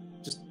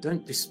 just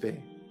don't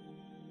despair.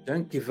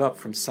 Don't give up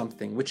from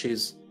something which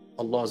is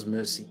Allah's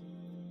mercy.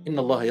 إِنَّ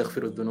اللَّهَ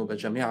يَغْفِرُ الذُّنُوبَ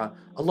جَمِيعًا.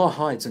 Allah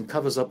hides and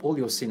covers up all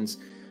your sins.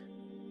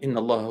 إِنَّ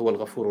اللَّهَ هُوَ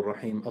الْغَفُورُ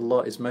الرَّحِيمُ.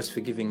 Allah is most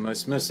forgiving,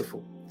 most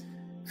merciful.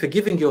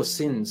 Forgiving your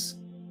sins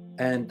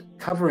and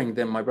covering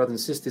them, my brothers and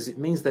sisters, it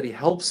means that He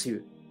helps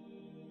you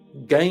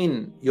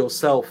gain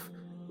yourself,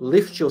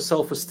 lift your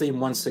self-esteem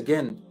once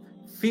again,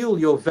 feel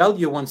your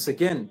value once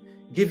again,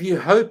 give you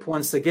hope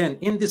once again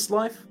in this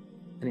life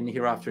and in the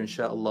hereafter,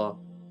 inshallah,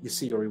 you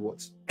see your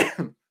rewards.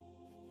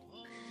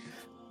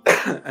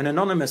 An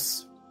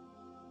anonymous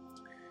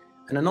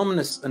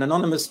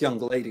young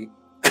lady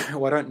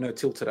who I don't know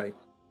till today,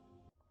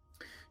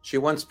 she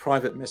once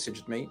private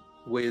messaged me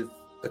with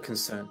a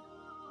concern.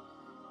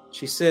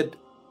 She said,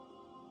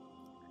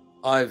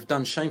 I've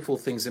done shameful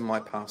things in my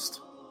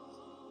past,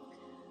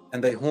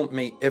 and they haunt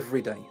me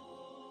every day.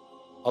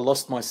 I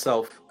lost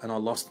myself and I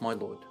lost my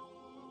Lord.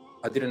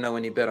 I didn't know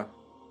any better.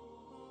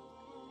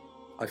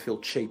 I feel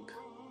cheap.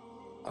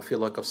 I feel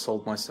like I've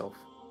sold myself.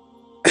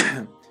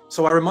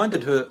 So I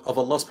reminded her of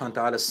Allah subhanahu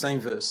wa ta'ala's same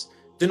verse,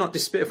 do not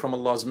despair from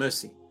Allah's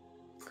mercy.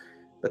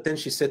 But then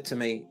she said to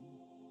me,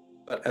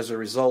 but as a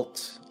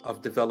result,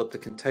 I've developed a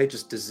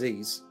contagious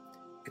disease.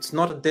 It's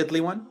not a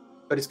deadly one,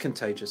 but it's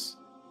contagious.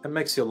 It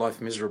makes your life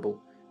miserable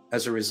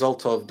as a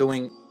result of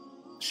doing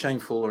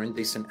shameful or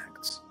indecent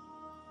acts.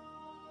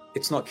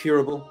 It's not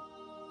curable.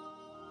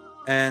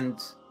 And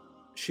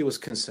she was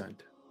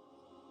concerned.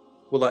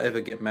 Will I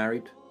ever get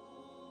married?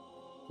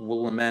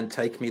 Will a man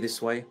take me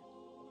this way?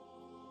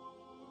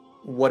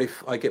 What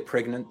if I get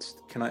pregnant?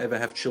 Can I ever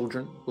have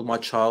children? Will my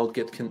child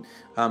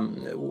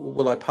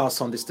will I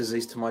pass on this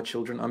disease to my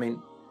children? I mean,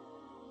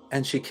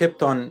 and she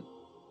kept on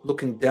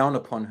looking down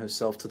upon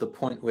herself to the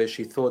point where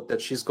she thought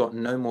that she's got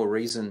no more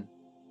reason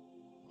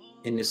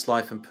in this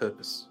life and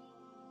purpose.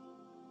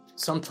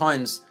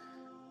 Sometimes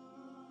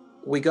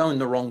we go in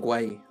the wrong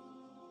way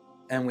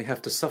and we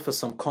have to suffer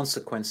some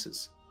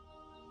consequences.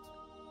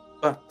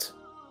 But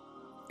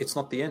it's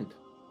not the end.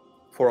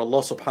 For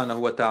Allah subhanahu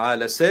wa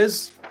ta'ala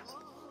says,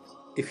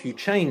 if you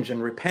change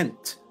and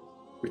repent,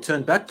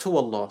 return back to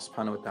Allah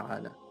subhanahu wa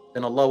ta'ala,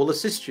 then Allah will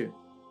assist you.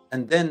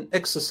 And then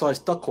exercise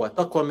taqwa.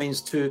 Taqwa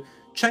means to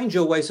change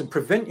your ways and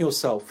prevent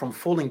yourself from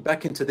falling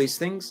back into these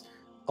things.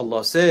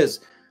 Allah says,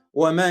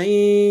 وَمَن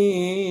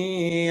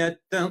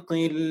يَتَّقِ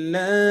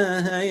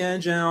اللَّهَ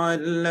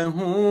يَجْعَل لَّهُ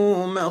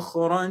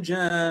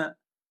مَخْرَجًا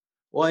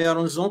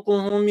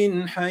ويرزقه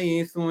من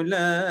حيث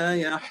لا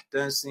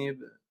يحتسب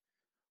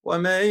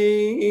ومن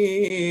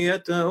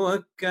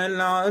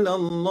يتوكل على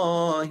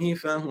الله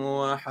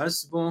فهو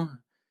حسبه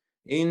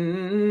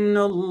إن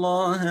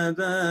الله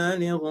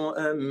بالغ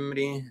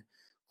أمره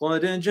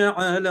قد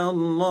جعل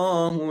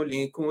الله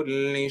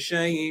لكل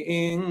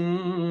شيء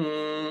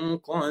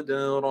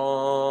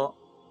قدرا.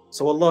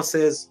 So Allah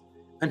says,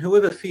 and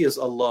whoever fears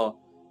Allah,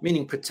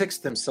 meaning protects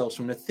themselves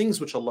from the things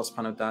which Allah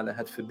subhanahu wa ta'ala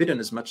had forbidden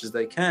as much as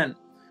they can,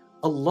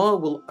 Allah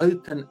will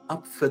open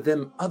up for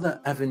them other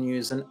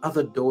avenues and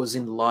other doors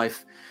in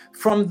life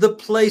from the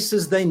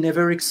places they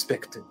never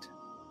expected.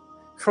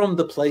 From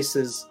the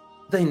places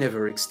they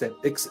never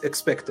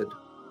expected.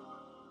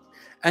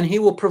 And He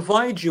will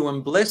provide you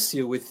and bless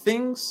you with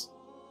things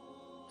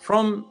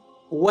from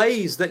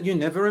ways that you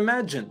never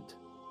imagined.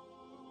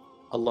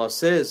 Allah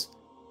says,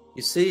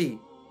 you see,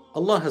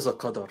 Allah has a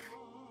qadar.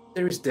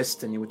 There is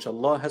destiny which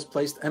Allah has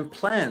placed and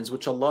plans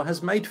which Allah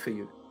has made for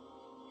you.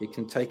 He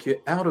can take you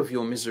out of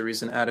your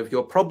miseries and out of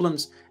your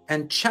problems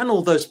and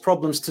channel those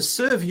problems to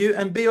serve you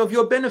and be of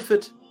your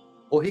benefit.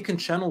 Or He can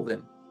channel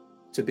them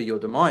to be your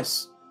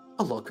demise.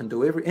 Allah can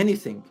do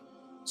anything.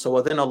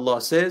 So then Allah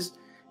says,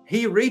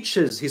 He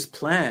reaches His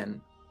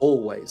plan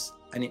always,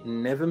 and it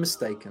never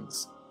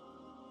mistakens.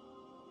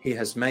 He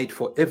has made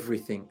for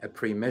everything a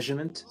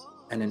pre-measurement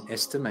and an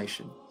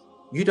estimation.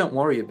 You don't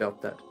worry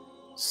about that.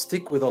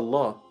 Stick with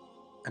Allah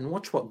and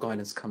watch what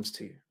guidance comes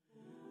to you.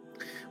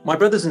 My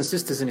brothers and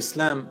sisters in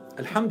Islam,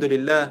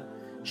 alhamdulillah,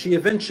 she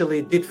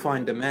eventually did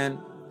find a man,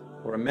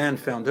 or a man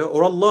found her,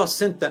 or Allah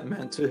sent that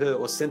man to her,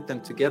 or sent them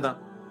together.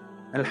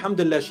 And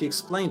alhamdulillah, she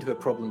explained her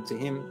problem to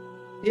him.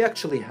 He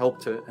actually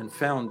helped her and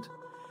found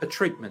a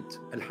treatment,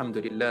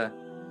 alhamdulillah.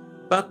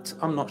 But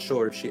I'm not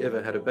sure if she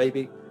ever had a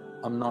baby.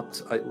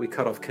 We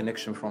cut off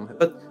connection from her.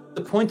 But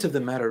the point of the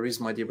matter is,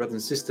 my dear brothers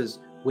and sisters,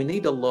 we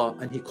need Allah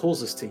and He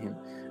calls us to Him.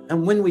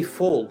 And when we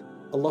fall,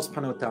 Allah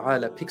subhanahu wa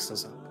ta'ala picks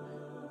us up.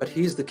 But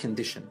here's the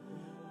condition.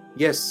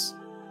 Yes,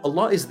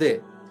 Allah is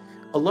there.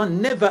 Allah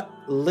never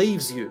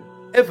leaves you,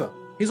 ever.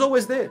 He's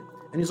always there.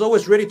 And He's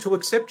always ready to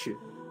accept you.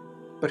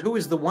 But who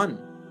is the one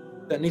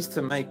that needs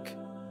to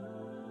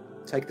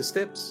take the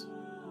steps?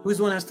 Who is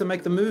the one that has to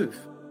make the move?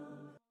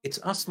 It's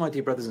us, my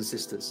dear brothers and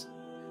sisters.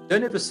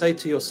 Don't ever say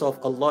to yourself,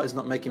 Allah is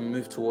not making a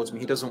move towards me,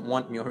 He doesn't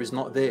want me, or He's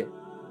not there.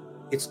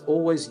 It's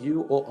always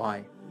you or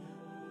I.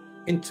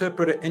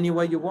 Interpret it any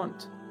way you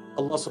want.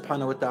 Allah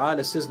subhanahu wa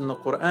ta'ala says in the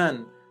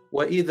Quran,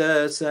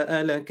 وَإِذَا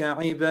سَأَلَكَ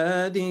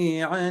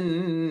عِبَادِي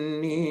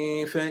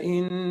عَنِّي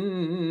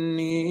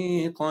فَإِنِّي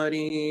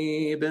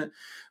قَرِيبٌ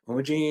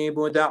أُجِيبُ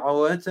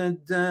دَعْوَةَ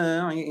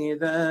الدَّاعِ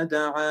إِذَا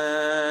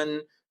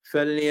دَعَانِ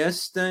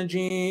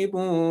فَلْيَسْتَجِيبُوا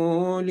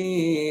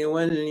لِي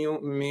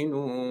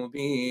وَلْيُؤْمِنُوا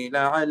بِي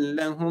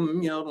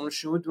لَعَلَّهُمْ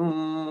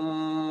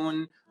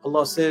يَرْشُدُونَ.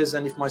 Allah says,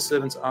 and if my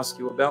servants ask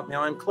you about me,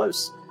 I am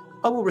close.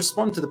 I will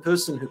respond to the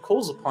person who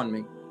calls upon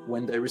me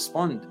when they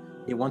respond.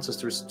 He wants us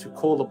to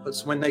call,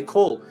 when they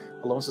call,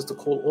 Allah wants us to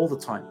call all the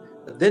time.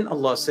 But then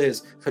Allah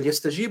says,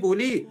 فَلْيَسْتَجِيبُوا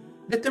لِي,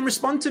 let them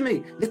respond to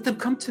me, let them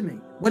come to me.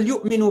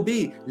 وَلْيُؤْمِنُوا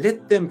بِي,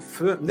 let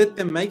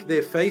them make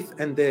their faith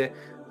and their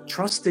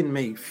trust in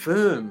me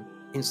firm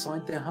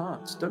inside their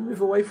hearts. Don't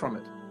move away from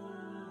it.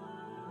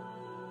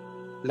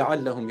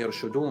 لَعَلَّهُمْ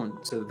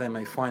يَرْشُدُونَ, so that they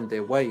may find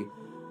their way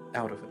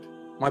out of it.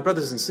 My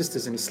brothers and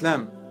sisters in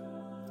Islam,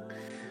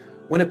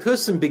 when a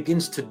person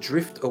begins to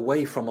drift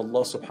away from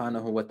Allah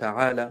subhanahu wa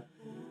ta'ala,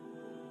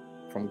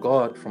 from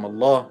God, from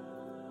Allah,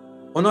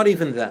 or not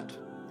even that,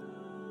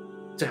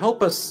 to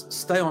help us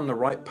stay on the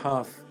right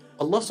path,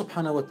 Allah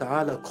subhanahu wa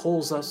ta'ala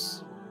calls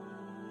us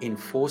in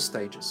 4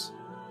 stages,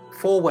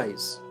 4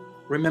 ways.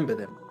 Remember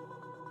them.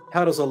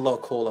 How does Allah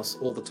call us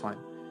all the time?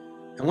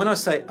 And when I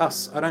say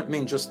us, I don't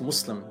mean just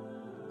Muslim,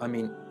 I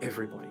mean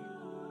everybody,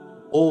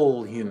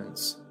 all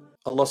humans.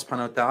 Allah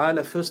subhanahu wa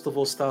ta'ala first of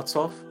all starts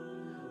off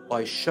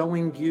by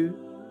showing you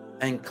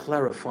and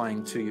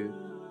clarifying to you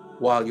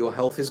while your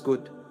health is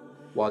good,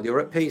 while you're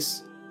at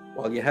peace,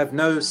 while you have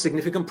no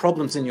significant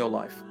problems in your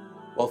life,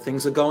 while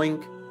things are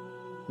going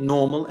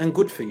normal and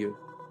good for you.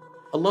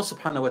 Allah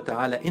subhanahu wa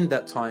ta'ala in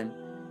that time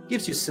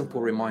gives you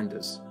simple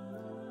reminders.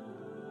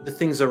 The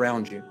things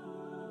around you,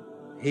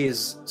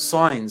 His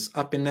signs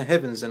up in the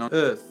heavens and on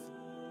earth,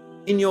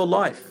 in your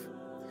life.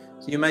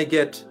 So you may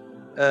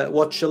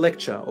watch a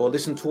lecture or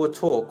listen to a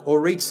talk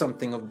or read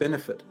something of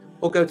benefit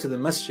or go to the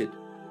masjid.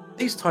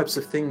 These types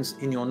of things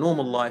in your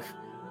normal life,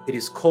 it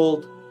is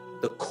called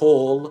the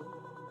call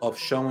of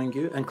showing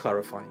you and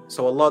clarifying.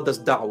 So Allah does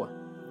da'wah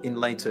in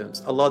lay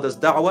terms. Allah does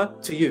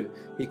da'wah to you.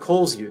 He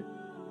calls you.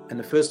 And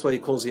the first way He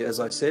calls you, as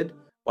I said,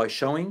 by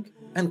showing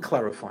and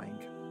clarifying.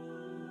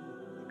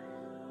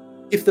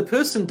 If the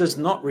person does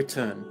not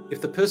return,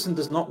 if the person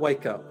does not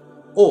wake up,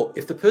 or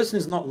if the person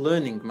is not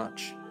learning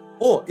much,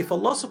 or if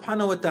Allah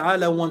subhanahu wa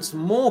ta'ala wants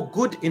more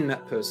good in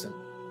that person,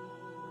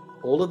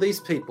 all of these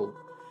people,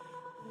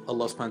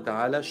 Allah subhanahu wa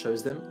ta'ala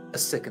shows them a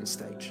second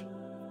stage.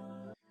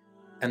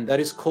 And that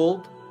is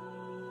called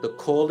the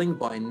calling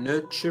by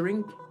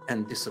nurturing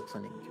and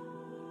disciplining.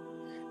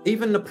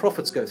 Even the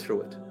prophets go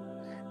through it.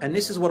 And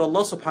this is what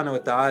Allah subhanahu wa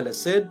ta'ala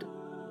said,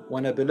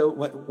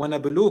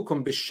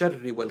 وَنَبْلُوكُمْ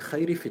بِالشَّرِّ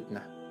وَالْخَيْرِ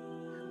فِتْنَةً.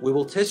 We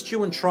will test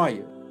you and try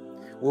you.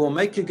 We will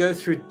make you go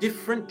through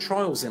different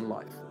trials in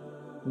life.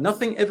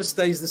 Nothing ever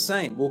stays the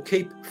same. We'll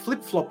keep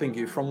flip-flopping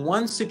you from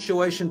one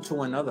situation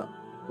to another.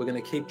 We're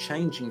going to keep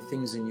changing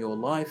things in your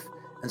life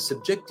and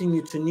subjecting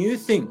you to new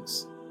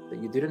things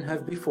that you didn't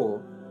have before.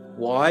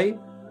 Why?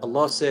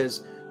 Allah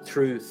says,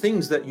 through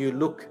things that you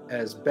look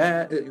as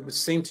bad, it would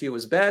seem to you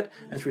as bad,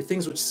 and through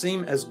things which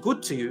seem as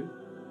good to you,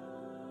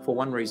 for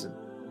one reason.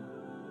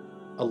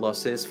 Allah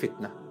says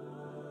fitna,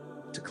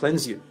 to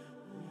cleanse you,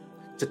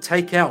 to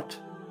take out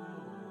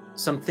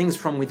some things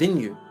from within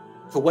you,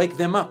 to wake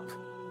them up,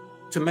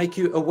 to make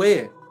you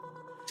aware,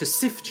 to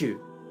sift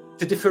you,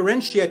 to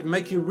differentiate,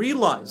 make you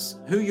realize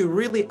who you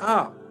really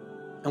are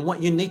and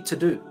what you need to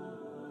do,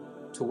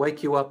 to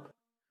wake you up,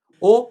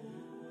 or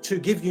to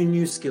give you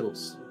new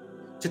skills,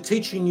 to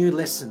teach you new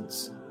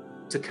lessons,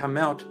 to come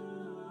out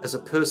as a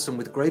person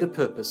with greater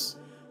purpose,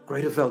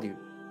 greater value,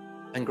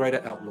 and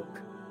greater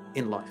outlook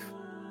in life.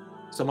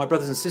 So my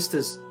brothers and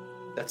sisters,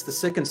 that's the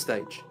second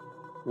stage.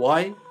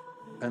 Why?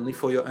 Only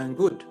for your own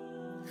good.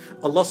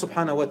 Allah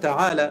subhanahu wa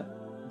ta'ala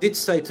did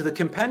say to the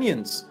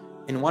companions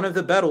in one of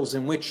the battles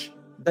in which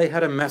they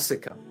had a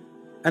massacre,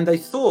 and they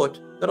thought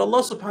that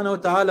Allah subhanahu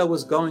wa ta'ala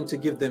was going to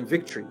give them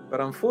victory. But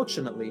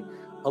unfortunately,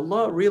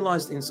 Allah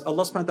realized,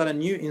 Allah subhanahu wa ta'ala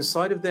knew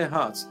inside of their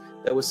hearts,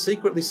 they were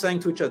secretly saying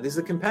to each other, these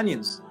are the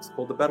companions, it's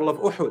called the Battle of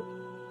Uhud.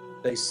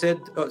 They said,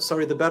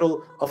 the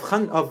Battle of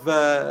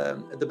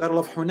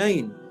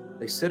Hunayn.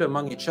 They said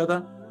among each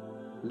other,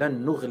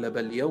 لَن نُغْلَبَ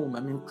الْيَوْمَ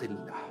مِنْ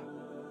قِلَّةٍ.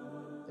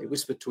 They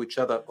whispered to each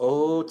other,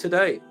 oh,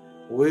 today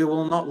we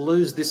will not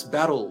lose this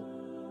battle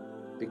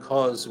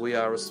because we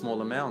are a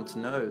small amount.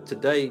 No,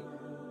 today,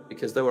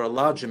 because they were a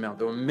large amount,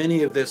 there were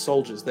many of their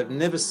soldiers. They've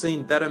never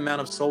seen that amount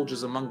of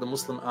soldiers among the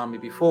Muslim army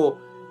before.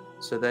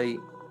 So they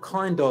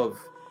kind of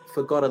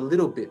forgot a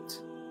little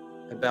bit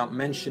about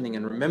mentioning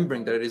and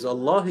remembering that it is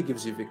Allah who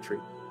gives you victory,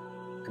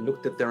 and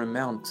looked at their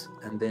amount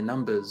and their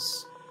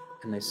numbers,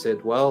 and they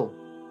said, well,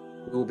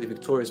 we will be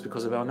victorious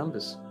because of our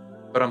numbers.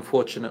 But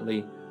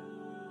unfortunately,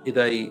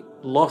 they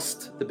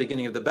lost the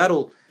beginning of the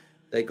battle.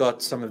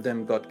 Some of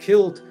them got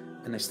killed,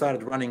 and they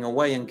started running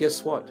away. And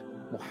guess what?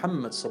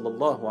 Muhammad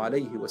sallallahu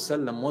alayhi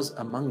wasallam was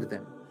among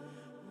them.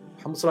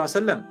 Muhammad sallallahu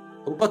alayhi wasallam,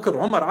 Abu Bakr,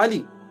 Umar,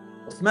 Ali,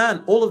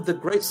 Uthman, all of the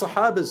great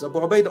Sahabas, Abu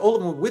Ubaidah, all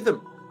of them were with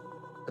them.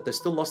 But they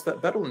still lost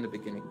that battle in the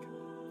beginning.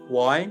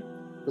 Why?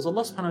 Because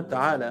Allah subhanahu wa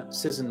ta'ala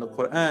says in the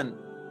Quran,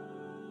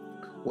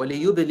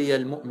 وَلِيُبْلِيَ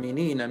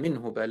الْمُؤْمِنِينَ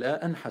مِنْهُ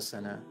بَلَاءً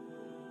حَسَنًا.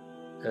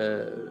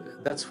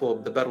 That's for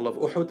the Battle of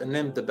Uhud, and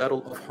then the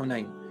Battle of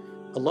Hunayn.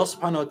 Allah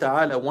subhanahu wa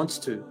ta'ala wants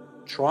to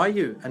try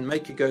you and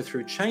make you go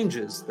through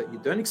changes that you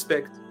don't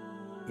expect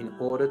in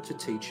order to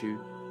teach you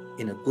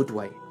in a good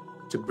way,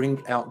 to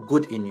bring out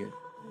good in you.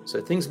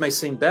 So things may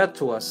seem bad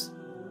to us,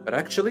 but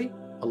actually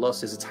Allah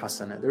says it's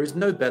hasana. There is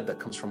no bad that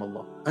comes from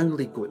Allah,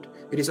 only good.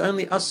 It is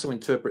only us who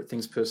interpret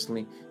things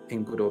personally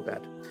in good or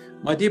bad.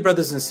 My dear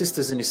brothers and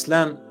sisters in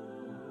Islam,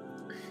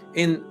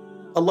 in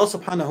Allah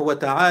subhanahu wa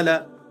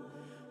ta'ala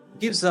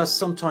gives us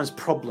sometimes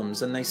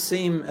problems, and they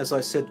seem, as I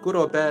said, good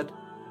or bad,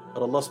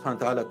 but Allah subhanahu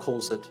wa ta'ala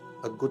calls it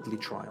a goodly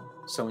trial.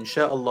 So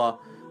inshallah,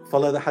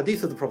 follow the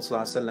hadith of the Prophet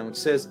ﷺ, which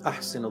says,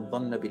 أحسن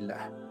الظن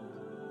بالله.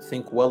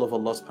 Think well of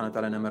Allah subhanahu wa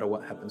ta'ala no matter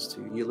what happens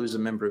to you. You lose a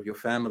member of your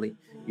family,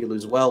 you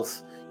lose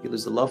wealth, you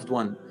lose a loved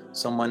one,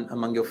 someone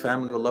among your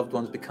family or loved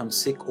ones becomes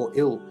sick or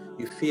ill,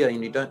 you fear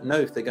and you don't know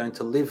if they're going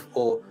to live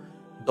or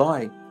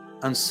die.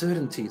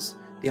 Uncertainties,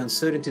 the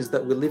uncertainties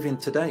that we live in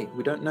today,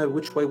 we don't know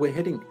which way we're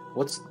heading,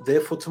 what's there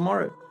for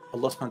tomorrow.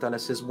 Allah subhanahu wa ta'ala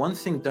says one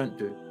thing don't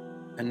do,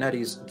 and that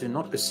is do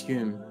not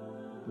assume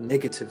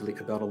negatively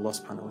about Allah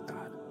subhanahu wa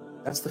ta'ala.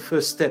 That's the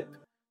first step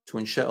to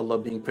inshallah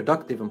being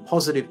productive and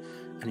positive,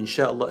 and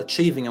inshallah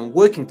achieving and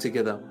working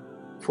together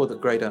for the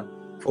greater,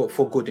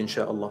 for good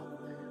inshallah.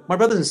 My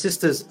brothers and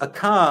sisters, a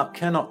car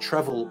cannot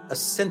travel a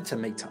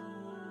centimeter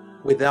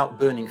without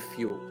burning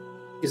fuel.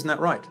 Isn't that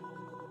right?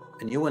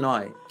 And you and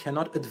I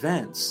cannot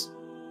advance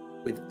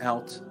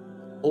without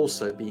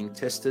also being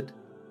tested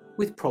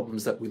with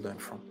problems that we learn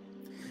from.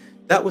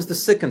 That was the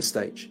second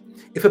stage.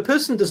 If a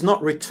person does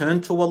not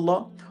return to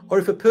Allah, or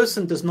if a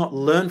person does not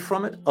learn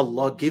from it,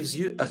 Allah gives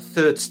you a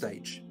third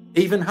stage,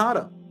 even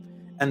harder.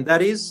 And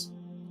that is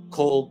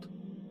called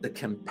the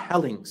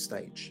compelling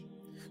stage.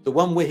 The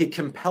one where He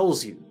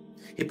compels you.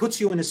 He puts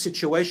you in a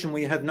situation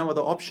where you have no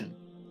other option.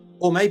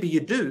 Or maybe you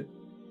do,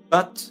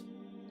 but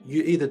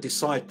you either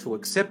decide to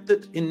accept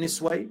it in this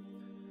way,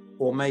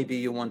 or maybe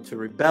you want to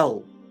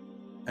rebel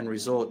and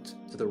resort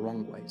to the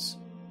wrong ways.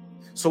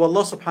 So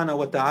Allah subhanahu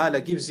wa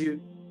ta'ala gives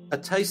you a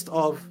taste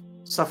of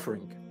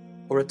suffering,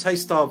 or a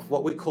taste of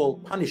what we call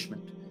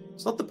punishment.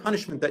 It's not the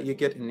punishment that you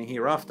get in the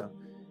hereafter,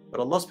 but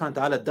Allah subhanahu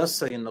wa ta'ala does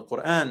say in the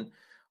Quran,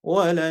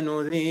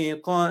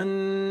 وَلَنُذِيقَنَّهُم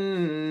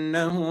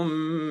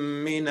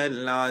مِّنَ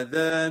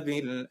الْعَذَابِ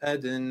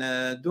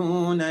الْأَدْنَى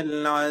دُونَ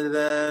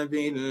الْعَذَابِ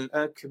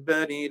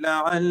الْأَكْبَرِ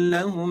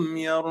لَعَلَّهُمْ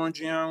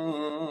يَرْجِعُونَ.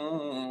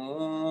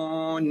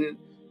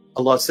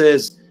 Allah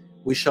says,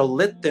 we shall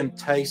let them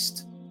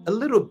taste a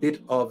little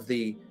bit of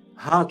the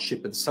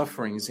hardship and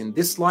sufferings in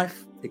this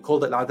life. He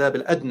called it al-adab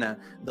al-adna,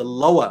 the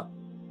lower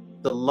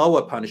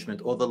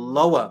punishment, or the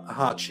lower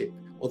hardship,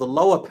 or the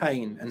lower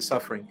pain and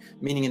suffering,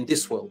 meaning in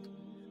this world.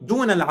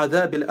 Dun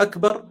al-adab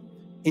al-akbar,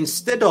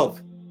 instead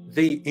of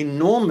the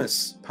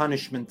enormous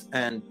punishment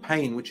and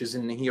pain which is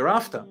in the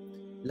hereafter.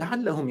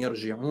 لَعَلَّهُمْ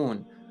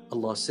يَرْجِعُونَ,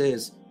 Allah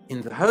says,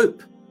 in the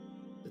hope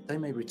that they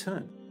may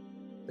return.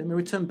 They may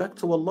return back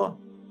to Allah.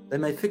 They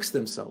may fix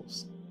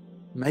themselves.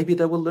 Maybe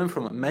they will learn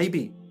from it.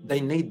 Maybe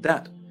they need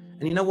that.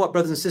 And you know what,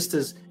 brothers and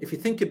sisters, if you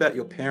think about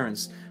your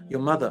parents,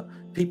 your mother,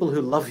 people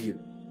who love you,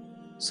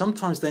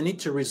 sometimes they need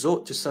to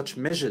resort to such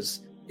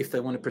measures if they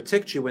want to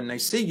protect you when they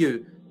see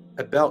you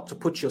about to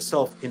put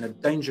yourself in a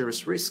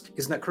dangerous risk.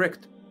 Isn't that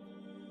correct?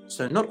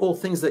 So not all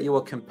things that you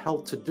are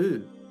compelled to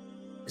do,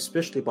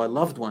 especially by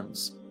loved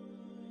ones,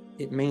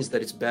 it means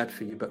that it's bad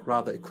for you, but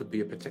rather it could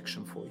be a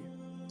protection for you.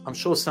 I'm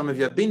sure some of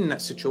you have been in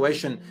that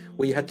situation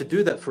where you had to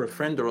do that for a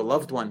friend or a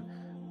loved one,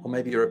 or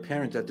maybe you're a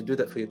parent, you had to do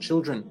that for your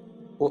children,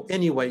 or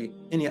any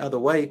other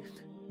way.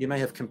 You may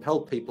have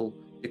compelled people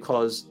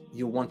because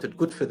you wanted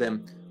good for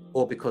them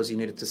or because you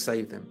needed to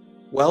save them.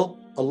 Well,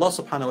 Allah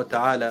subhanahu wa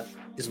ta'ala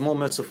is more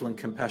merciful and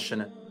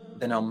compassionate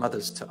than our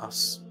mothers to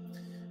us.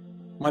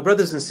 My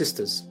brothers and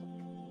sisters,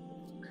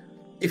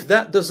 if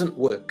that doesn't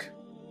work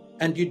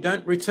and you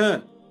don't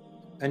return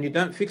and you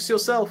don't fix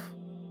yourself,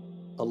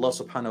 Allah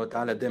subhanahu wa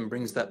ta'ala then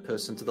brings that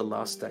person to the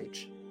last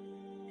stage.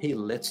 He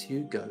lets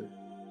you go.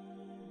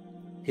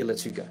 He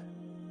lets you go.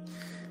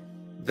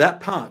 That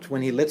part,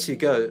 when He lets you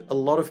go, a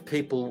lot of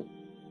people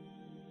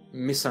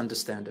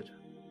misunderstand it.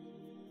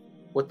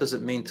 What does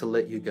it mean to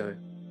let you go?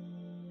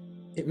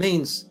 It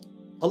means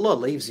Allah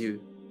leaves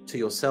you to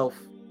yourself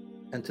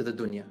and to the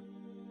dunya.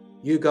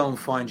 You go and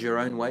find your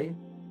own way.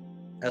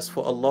 As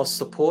for Allah's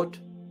support,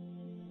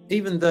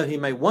 even though He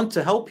may want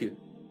to help you,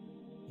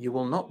 you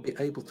will not be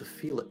able to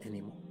feel it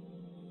anymore.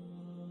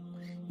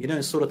 You know,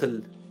 in Surah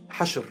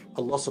Al-Hashr,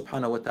 Allah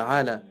subhanahu wa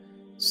ta'ala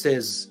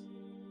says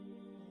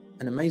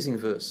an amazing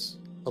verse.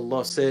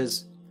 Allah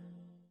says,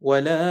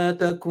 وَلَا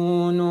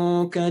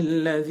تَكُونُوا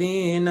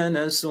كَالَّذِينَ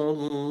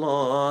نَسُوا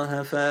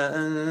اللَّهَ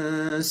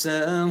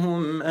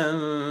فَأَنْسَاهُمْ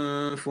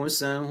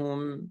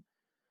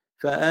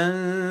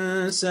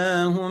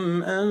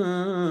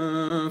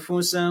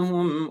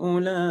أَنفُسَهُمْ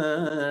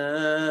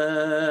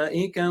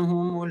أُولَئِكَ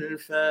هُمُ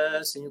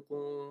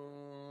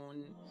الْفَاسِقُونَ.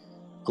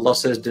 Allah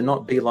says, do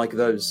not be like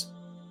those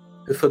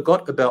who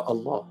forgot about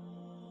Allah.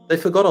 They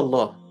forgot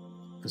Allah,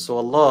 and so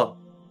Allah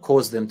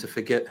caused them to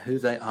forget who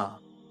they are.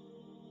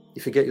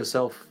 You forget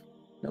yourself,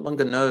 no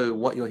longer know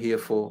what you're here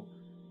for,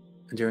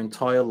 and your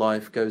entire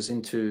life goes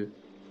into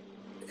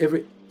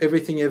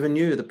everything you ever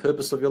knew. The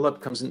purpose of your life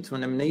comes into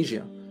an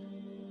amnesia.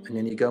 And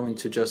then you go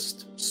into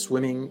just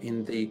swimming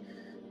in the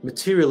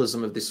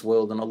materialism of this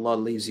world, and Allah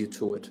leaves you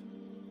to it.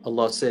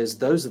 Allah says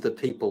those are the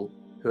people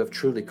who have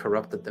truly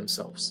corrupted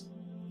themselves.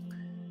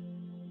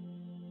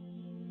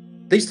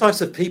 These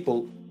types of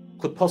people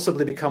could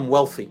possibly become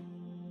wealthy.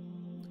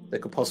 They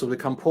could possibly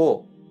become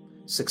poor,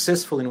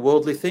 successful in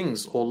worldly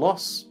things, or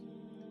loss.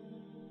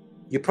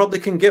 You probably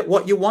can get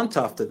what you want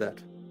after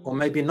that, or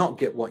maybe not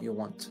get what you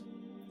want,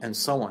 and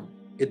so on.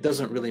 It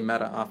doesn't really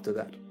matter after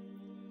that.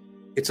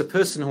 It's a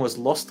person who has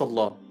lost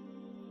Allah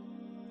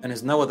and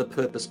has no other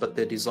purpose but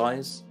their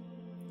desires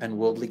and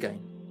worldly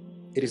gain.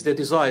 It is their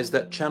desires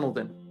that channel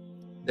them.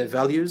 Their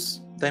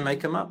values, they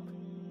make them up.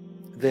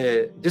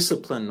 Their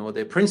discipline or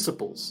their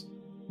principles,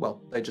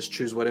 well, they just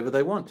choose whatever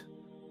they want.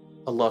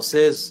 Allah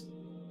says,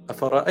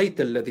 أَفَرَأَيْتَ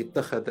الَّذِي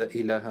اتَّخَذَ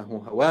إِلَهَهُ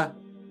هَوَاهُ.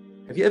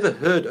 Have you ever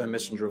heard, O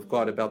Messenger of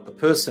God, about the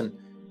person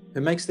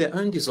who makes their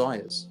own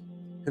desires,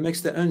 who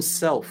makes their own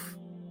self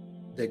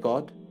their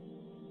God,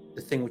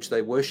 the thing which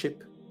they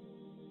worship?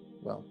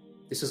 Well,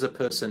 this is a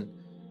person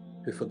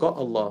who forgot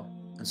Allah,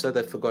 and so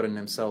they've forgotten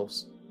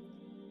themselves.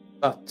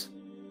 But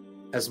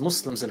as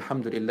Muslims,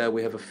 alhamdulillah,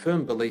 we have a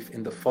firm belief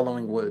in the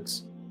following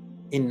words: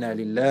 Inna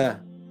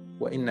lillah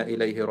wa inna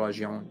ilayhi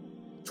raji'un.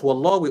 To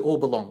Allah we all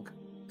belong,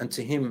 and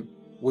to Him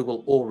we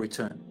will all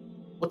return.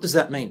 What does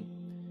that mean?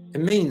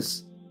 It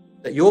means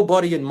that your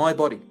body and my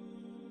body,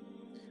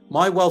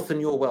 my wealth and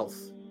your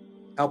wealth,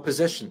 our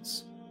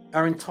possessions,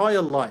 our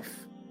entire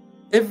life,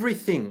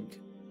 everything,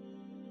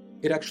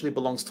 it actually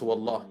belongs to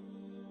Allah.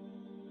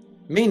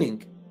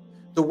 Meaning,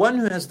 the one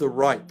who has the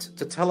right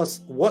to tell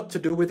us what to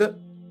do with it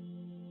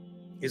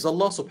is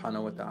Allah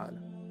subhanahu wa ta'ala,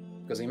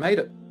 because He made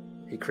it,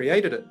 He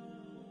created it.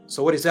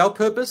 So what is our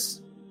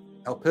purpose?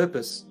 Our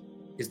purpose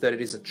is that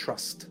it is a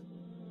trust.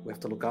 We have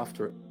to look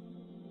after it.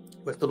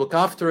 We have to look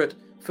after it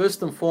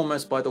first and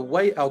foremost by the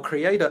way our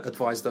Creator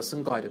advised us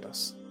and guided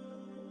us.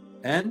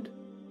 And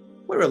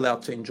we're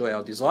allowed to enjoy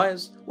our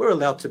desires, we're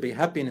allowed to be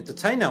happy and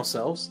entertain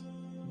ourselves,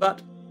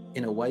 but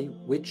in a way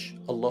which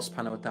Allah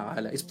subhanahu wa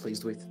ta'ala is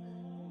pleased with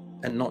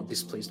and not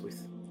displeased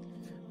with.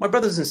 My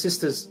brothers and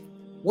sisters,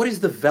 what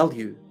is the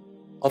value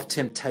of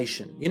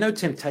temptation? You know,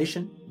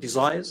 temptation,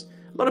 desires.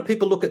 A lot of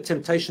people look at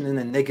temptation in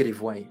a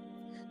negative way.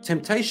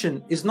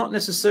 Temptation is not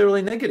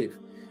necessarily negative.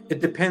 It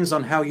depends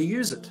on how you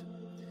use it.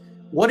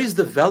 What is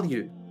the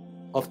value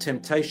of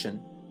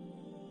temptation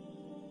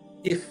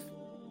if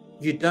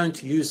you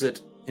don't use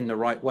it in the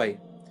right way?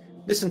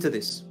 Listen to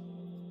this.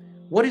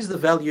 What is the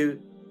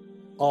value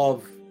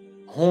of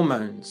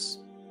hormones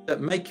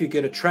that make you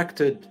get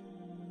attracted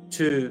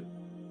to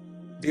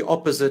the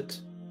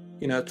opposite,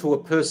 to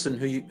a person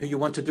who you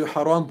want to do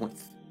haram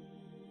with,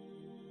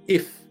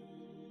 if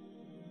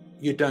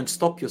you don't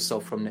stop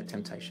yourself from that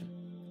temptation?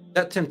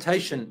 That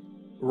temptation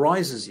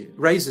raises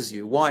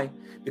you. Why?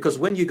 Because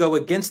when you go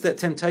against that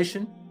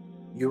temptation,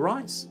 you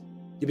rise,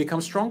 you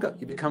become stronger,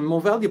 you become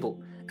more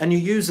valuable, and you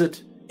use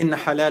it in the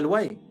halal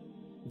way.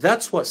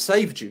 That's what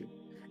saved you,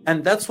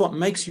 and that's what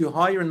makes you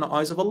higher in the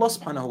eyes of Allah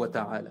subhanahu wa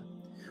ta'ala.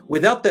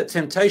 Without that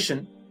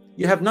temptation,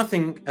 you have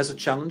nothing as a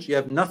challenge, you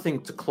have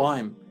nothing to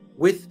climb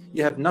with,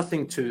 you have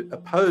nothing to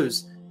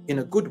oppose in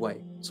a good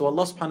way. So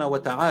Allah subhanahu wa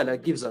ta'ala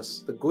gives us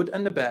the good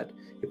and the bad.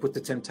 He put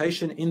the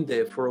temptation in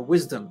there for a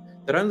wisdom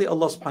that only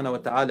Allah subhanahu wa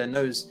ta'ala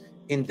knows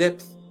in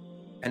depth,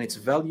 and its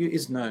value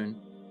is known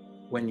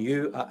when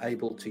you are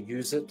able to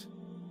use it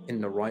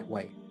in the right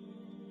way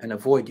and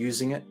avoid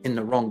using it in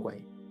the wrong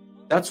way.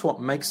 That's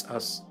what makes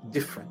us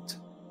different.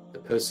 The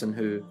person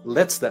who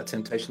lets that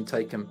temptation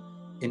take him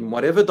in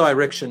whatever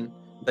direction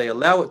they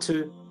allow it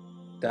to,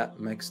 that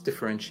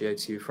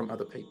differentiates you from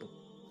other people.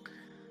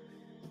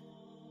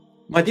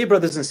 My dear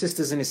brothers and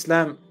sisters in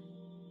Islam,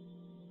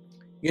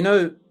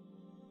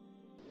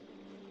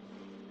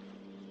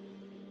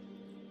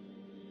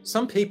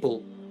 some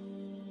people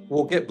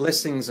will get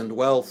blessings and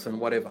wealth and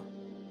whatever,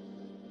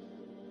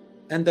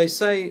 and they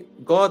say,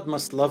 God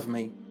must love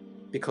me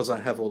because I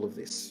have all of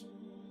this.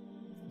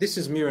 This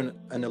is mere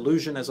an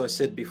illusion, as I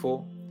said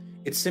before.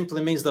 It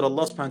simply means that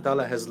Allah subhanahu wa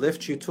ta'ala has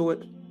left you to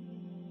it.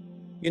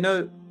 In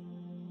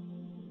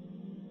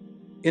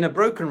a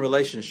broken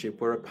relationship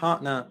where a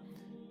partner,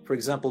 for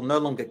example, no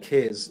longer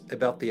cares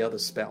about the other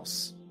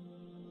spouse,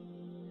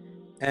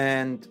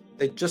 and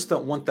they just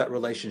don't want that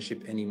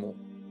relationship anymore.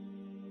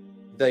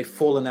 They've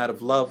fallen out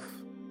of love.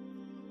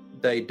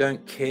 They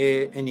don't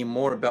care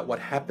anymore about what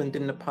happened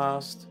in the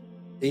past,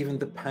 even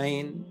the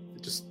pain.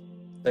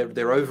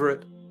 They're over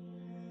it.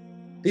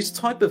 This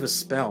type of a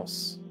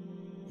spouse,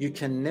 you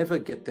can never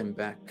get them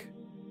back,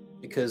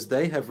 because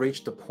they have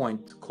reached a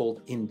point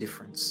called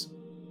indifference.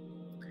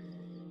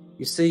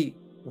 You see,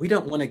 we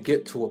don't want to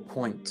get to a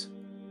point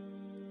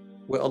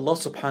where Allah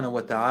subhanahu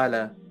wa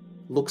ta'ala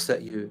looks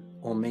at you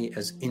or me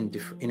as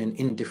indifferent, in an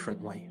indifferent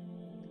way.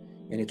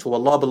 And to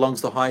Allah belongs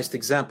the highest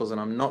examples,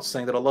 and I'm not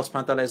saying that Allah subhanahu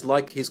wa ta'ala is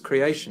like His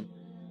creation,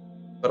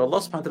 but Allah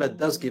subhanahu wa ta'ala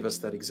does give us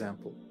that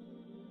example.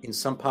 In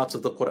some parts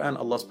of the Quran,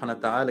 Allah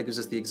subhanahu wa ta'ala gives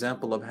us the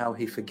example of how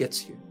He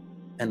forgets you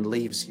and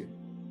leaves you.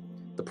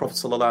 The Prophet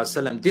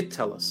ﷺ did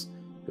tell us,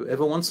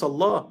 whoever wants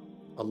Allah,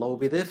 Allah will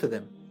be there for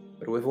them.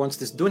 But whoever wants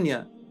this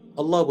dunya,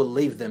 Allah will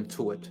leave them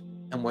to it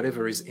and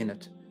whatever is in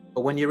it.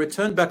 But when you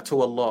return back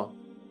to Allah,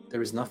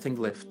 there is nothing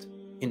left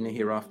in the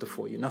hereafter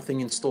for you,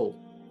 nothing installed.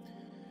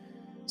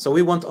 So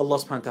we want Allah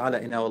subhanahu wa ta'ala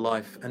in our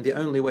life, and the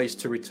only way is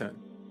to return.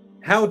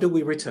 How do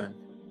we return?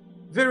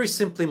 Very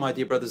simply, my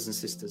dear brothers and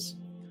sisters.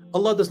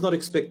 Allah does not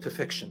expect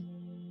perfection.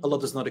 Allah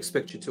does not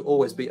expect you to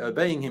always be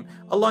obeying Him.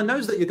 Allah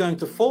knows that you're going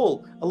to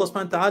fall. Allah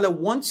subhanahu wa ta'ala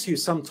wants you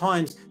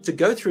sometimes to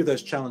go through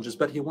those challenges,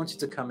 but He wants you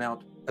to come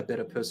out a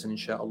better person,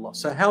 inshallah.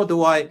 So how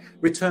do I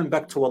return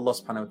back to Allah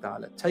subhanahu wa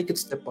ta'ala? Take it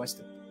step by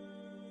step.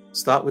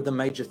 Start with the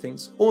major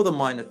things or the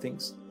minor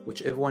things,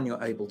 whichever one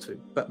you're able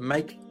to, but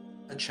make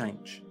a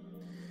change.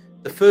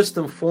 The first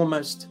and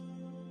foremost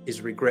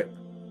is regret.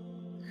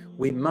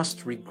 We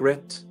must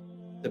regret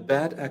the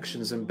bad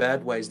actions and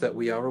bad ways that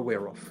we are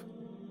aware of.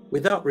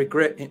 Without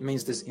regret, it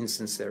means there's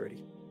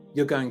insincerity.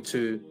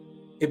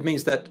 It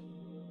means that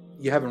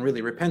you haven't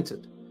really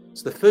repented.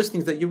 So the first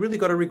thing is that you really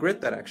got to regret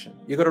that action.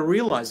 You got to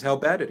realize how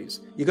bad it is.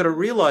 You got to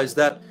realize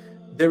that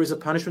there is a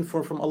punishment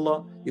from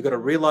Allah. You got to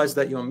realize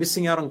that you're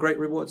missing out on great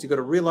rewards. You got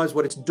to realize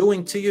what it's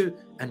doing to you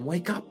and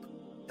wake up.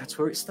 That's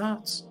where it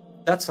starts.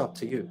 That's up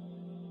to you.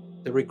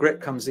 The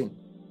regret comes in.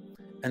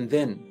 And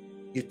then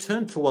you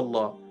turn to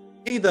Allah,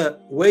 either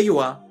where you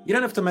are. You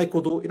don't have to make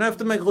wudu, you don't have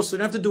to make ghusl, you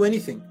don't have to do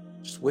anything.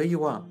 Just where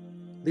you are.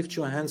 Lift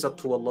your hands up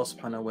to Allah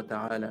subhanahu wa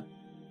ta'ala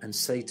and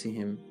say to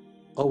Him,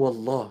 Oh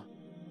Allah,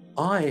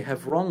 I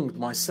have wronged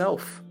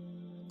myself.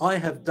 I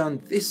have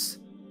done this.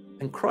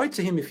 And cry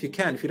to Him if you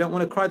can. If you don't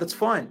want to cry, that's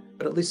fine.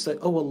 But at least say,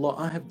 Oh Allah,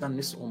 I have done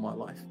this all my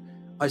life.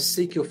 I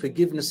seek your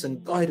forgiveness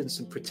and guidance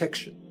and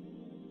protection.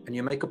 And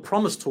you make a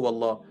promise to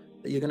Allah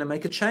that you're going to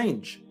make a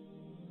change.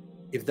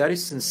 If that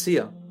is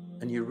sincere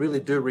and you really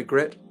do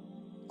regret,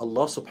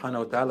 Allah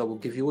subhanahu wa ta'ala will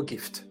give you a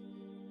gift.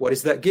 What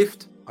is that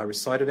gift? I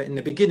recited it in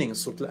the beginning,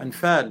 Surah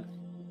Al-Anfal.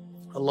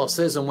 Allah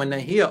says, and when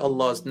they hear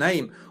Allah's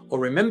name or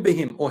remember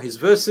Him or His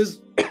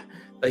verses,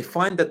 they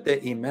find that their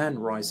iman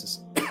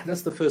rises.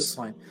 That's the first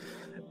sign.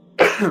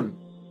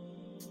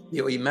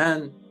 Your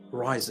iman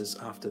rises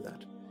after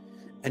that.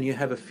 And you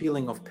have a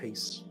feeling of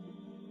peace.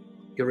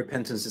 Your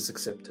repentance is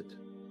accepted.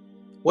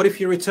 What if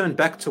you return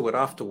back to it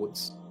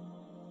afterwards?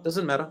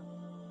 Doesn't matter.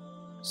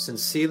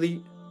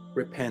 Sincerely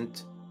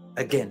repent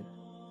again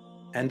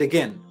and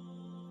again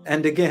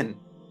and again.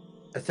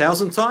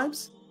 1,000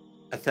 times,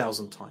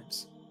 1,000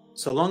 times.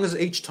 So long as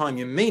each time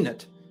you mean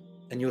it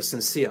and you're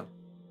sincere.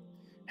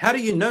 How do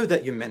you know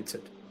that you meant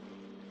it?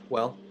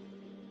 Well,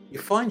 you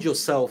find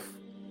yourself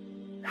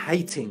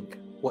hating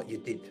what you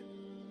did.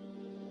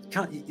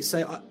 You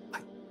say,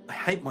 I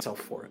hate myself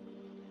for it.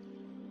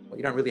 Well,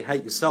 you don't really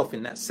hate yourself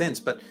in that sense,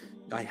 but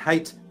I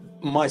hate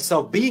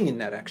myself being in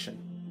that action.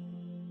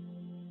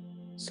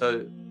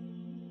 So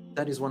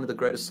that is one of the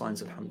greatest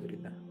signs,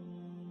 alhamdulillah.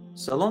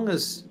 So long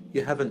as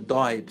you haven't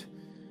died,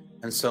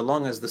 and so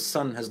long as the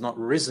sun has not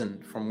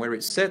risen from where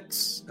it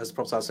sets, as the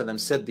Prophet ﷺ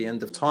said, the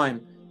end of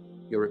time,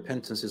 your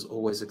repentance is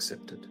always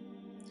accepted.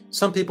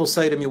 Some people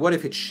say to me, what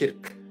if it's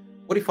shirk?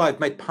 What if I've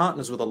made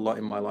partners with Allah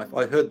in my life?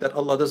 I heard that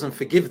Allah doesn't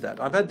forgive that.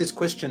 I've had this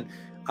question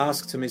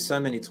asked to me so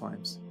many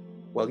times.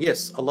 Well,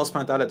 yes, Allah subhanahu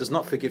wa ta'ala does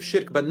not forgive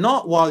shirk, but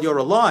not while you're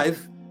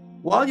alive.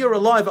 While you're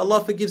alive,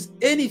 Allah forgives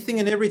anything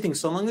and everything,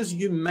 so long as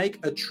you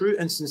make a true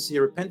and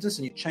sincere repentance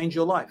and you change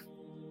your life.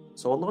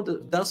 So Allah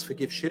does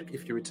forgive shirk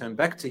if you return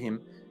back to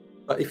Him.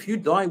 But if you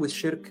die with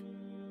shirk,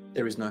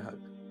 there is no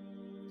hope.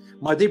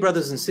 My dear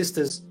brothers and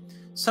sisters,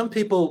 some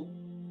people,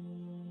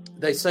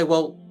 they say,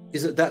 well,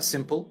 is it that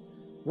simple?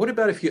 What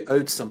about if you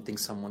owed something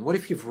someone? What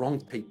if you've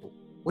wronged people?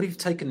 What if you've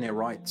taken their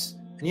rights?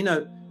 And you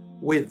know,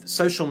 with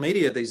social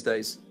media these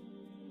days,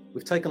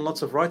 we've taken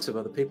lots of rights of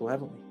other people,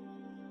 haven't we?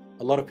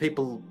 A lot of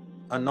people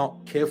are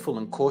not careful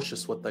and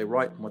cautious what they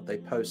write and what they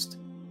post.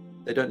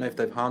 They don't know if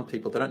they've harmed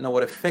people. They don't know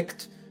what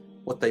effect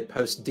what they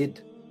post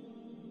did.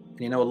 And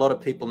you know, a lot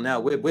of people now,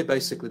 we're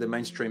basically the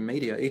mainstream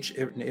media, each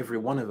and every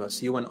one of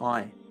us, you and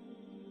I.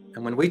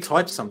 And when we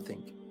type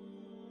something,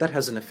 that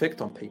has an effect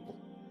on people.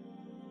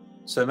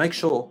 So make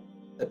sure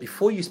that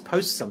before you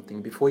post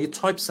something, before you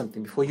type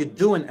something, before you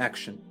do an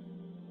action,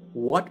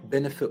 what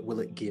benefit will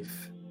it give?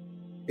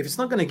 If it's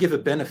not going to give a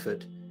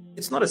benefit,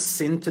 it's not a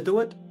sin to do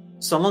it,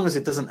 so long as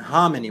it doesn't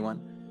harm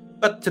anyone.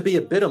 But to be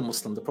a better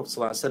Muslim, the Prophet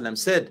ﷺ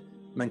said,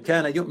 "Man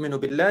kana yu'minu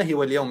billahi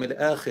wal yawmil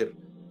akhir,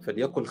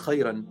 falyaqul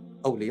khayran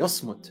aw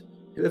liyasmut."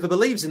 Whoever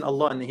believes in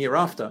Allah and the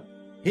hereafter,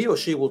 he or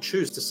she will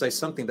choose to say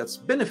something that's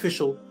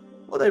beneficial,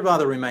 or they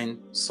rather remain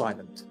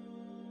silent.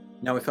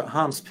 Now, if it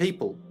harms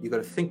people, you've got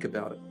to think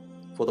about it.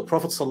 For the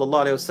Prophet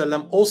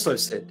ﷺ also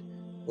said,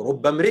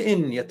 رُبَّ امْرِئٍ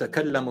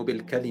يَتَكَلَّمُ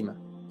بِالْكَلِمَةِ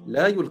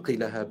لَا يُلْقِي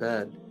لَهَا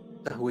بَالٍ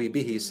تَهْوِي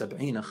بِهِ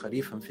 70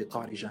 خَرِيفًا فِي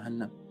قَعْرِ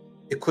جَهَنَّمَ.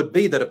 It could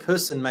be that a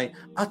person may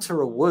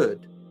utter a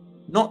word,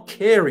 not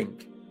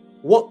caring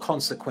what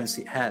consequence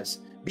it has,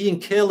 being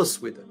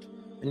careless with it.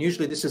 And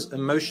usually this is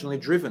emotionally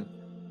driven.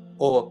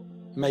 Or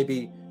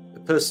maybe a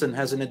person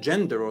has an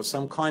agenda or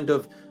some kind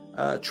of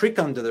trick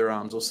under their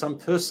arms, or some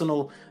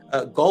personal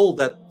goal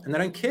and they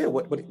don't care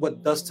what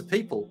it does to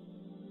people.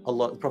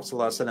 The Prophet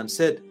ﷺ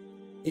said,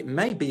 it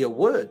may be a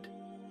word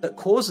that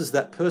causes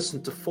that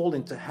person to fall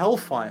into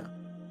hellfire,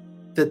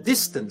 the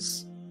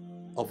distance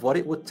of what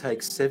it would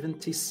take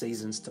 70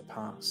 seasons to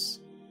pass.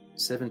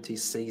 70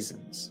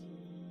 seasons.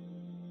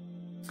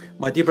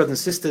 My dear brothers and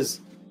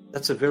sisters,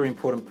 that's a very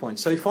important point.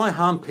 So if I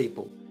harm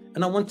people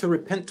and I want to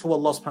repent to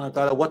Allah subhanahu wa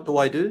ta'ala, what do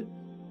I do?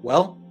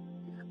 Well,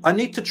 I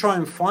need to try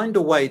and find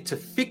a way to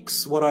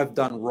fix what I've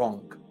done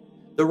wrong.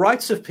 The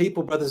rights of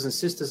people, brothers and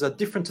sisters, are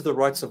different to the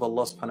rights of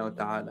Allah subhanahu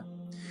wa ta'ala.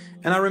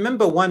 And I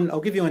remember I'll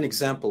give you an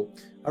example.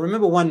 I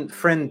remember one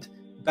friend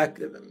back,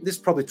 this is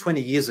probably 20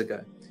 years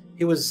ago.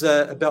 He was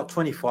about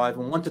 25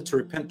 and wanted to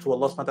repent to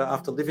Allah subhanahu wa ta'ala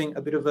after living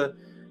a bit of a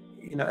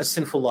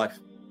sinful life.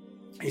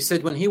 He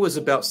said when he was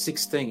about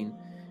 16,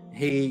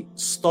 he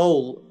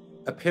stole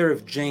a pair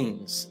of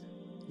jeans,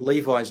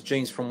 Levi's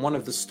jeans, from one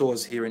of the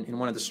stores here in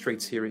one of the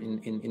streets here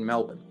in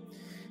Melbourne.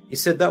 He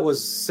said that was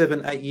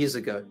 7-8 years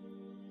ago.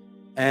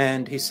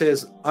 And he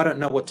says, I don't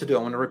know what to do.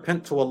 I want to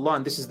repent to Allah,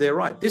 and this is their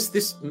right.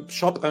 This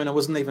shop owner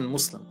wasn't even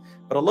Muslim.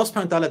 But Allah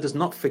subhanahu wa ta'ala does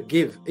not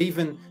forgive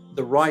even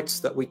the rights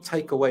that we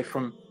take away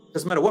from,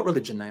 doesn't matter what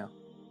religion they are.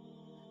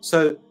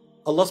 So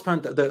Allah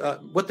subhanahu wa ta'ala,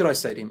 what did I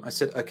say to him? I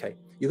said, okay,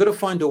 you've got to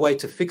find a way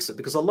to fix it,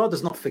 because Allah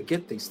does not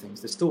forget these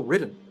things. They're still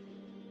written.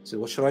 So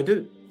what should I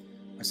do?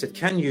 I said,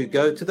 can you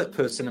go to that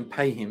person and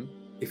pay him,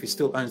 if he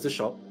still owns the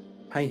shop,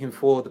 pay him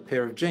for the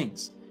pair of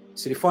jeans? He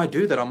said, if I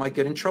do that, I might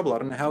get in trouble. I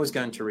don't know how he's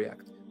going to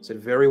react. I said,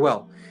 very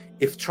well.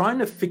 If trying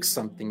to fix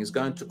something is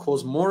going to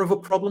cause more of a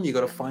problem, you've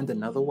got to find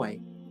another way.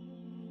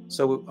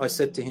 So I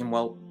said to him,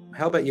 well,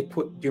 how about do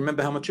you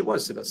remember how much it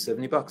was? He said,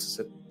 about $70. I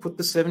said, put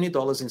the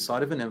 $70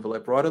 inside of an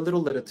envelope, write a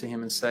little letter to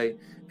him and say,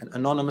 and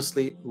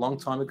anonymously, long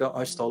time ago,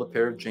 I stole a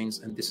pair of jeans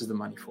and this is the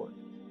money for it.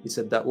 He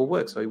said, that will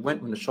work. So he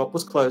went when the shop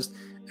was closed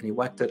and he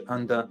whacked it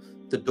under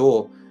the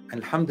door.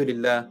 And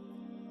alhamdulillah,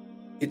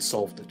 it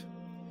solved it.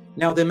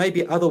 Now, there may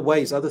be other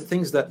ways, other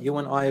things that you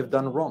and I have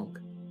done wrong.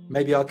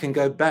 Maybe I can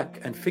go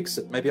back and fix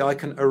it. Maybe I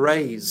can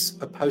erase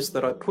a post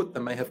that I put that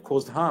may have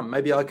caused harm.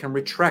 Maybe I can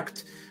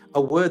retract a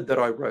word that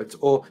I wrote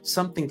or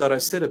something that I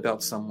said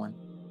about someone.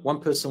 One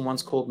person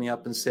once called me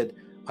up and said,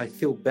 I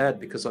feel bad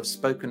because I've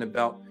spoken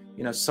about,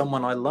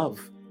 someone I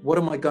love. What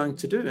am I going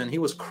to do? And he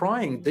was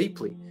crying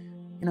deeply.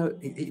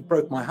 He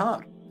broke my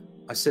heart.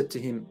 I said to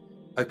him,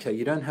 Okay,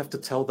 you don't have to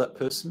tell that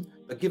person,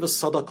 but give a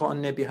sadaqah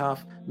on their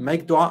behalf,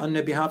 make dua on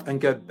their behalf, and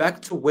go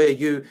back to where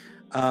you,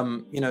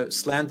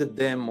 slandered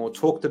them or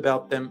talked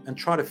about them, and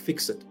try to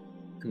fix it.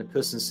 And the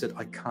person said,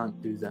 I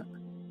can't do that.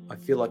 I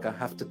feel like I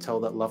have to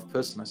tell that loved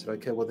person. I said,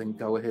 okay, well then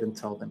go ahead and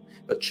tell them.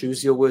 But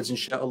choose your words,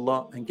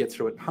 inshallah, and get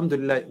through it.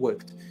 Alhamdulillah, it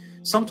worked.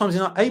 Sometimes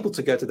you're not able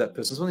to go to that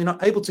person. Sometimes you're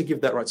not able to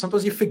give that right.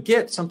 Sometimes you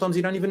forget. Sometimes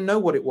you don't even know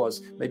what it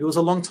was. Maybe it was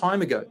a long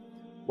time ago.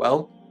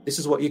 Well, this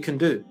is what you can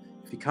do.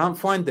 If you can't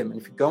find them, and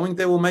if going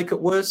there will make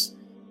it worse,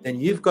 then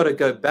you've got to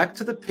go back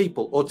to the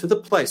people or to the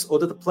place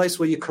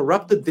where you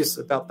corrupted this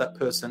about that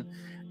person,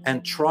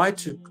 and try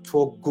to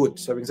talk good.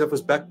 So, for example,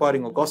 if it's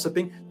backbiting or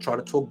gossiping, try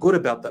to talk good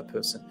about that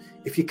person.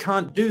 If you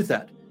can't do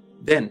that,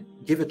 then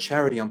give a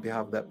charity on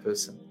behalf of that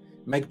person.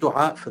 Make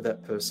dua for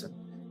that person.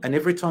 And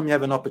every time you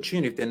have an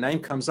opportunity, if their name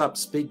comes up,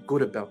 speak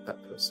good about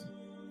that person.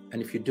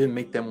 And if you do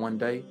meet them one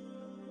day,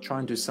 try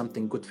and do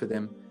something good for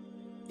them,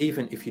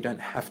 even if you don't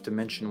have to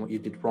mention what you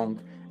did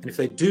wrong. And if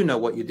they do know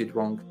what you did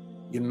wrong,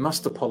 you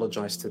must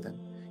apologize to them.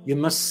 You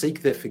must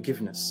seek their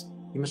forgiveness.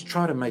 You must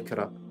try to make it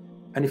up.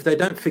 And if they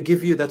don't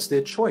forgive you, that's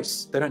their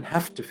choice. They don't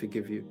have to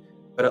forgive you.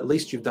 But at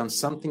least you've done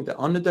something that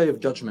on the day of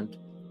judgment,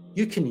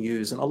 you can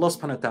use. And Allah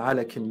subhanahu wa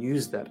ta'ala can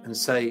use that and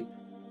say,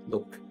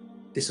 look,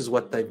 this is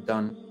what they've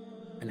done.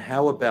 And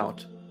how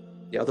about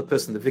the other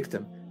person, the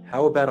victim,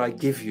 how about I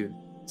give you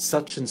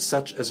such and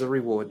such as a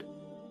reward?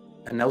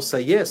 And they'll say,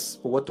 yes,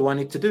 but what do I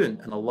need to do?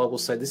 And Allah will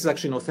say, this is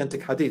actually an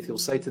authentic hadith. He'll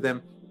say to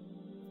them,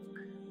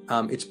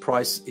 its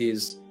price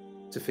is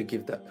to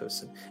forgive that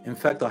person. In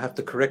fact, I have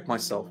to correct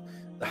myself.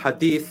 The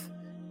hadith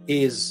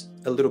is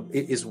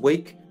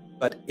weak,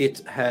 but it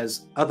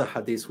has other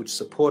hadiths which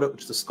support it,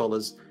 which the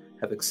scholars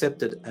have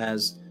accepted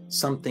as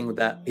something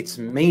that its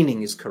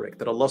meaning is correct,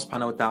 that Allah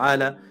subhanahu wa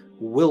ta'ala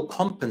will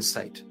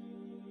compensate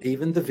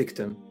even the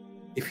victim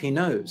if he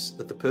knows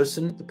that the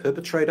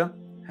perpetrator,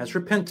 has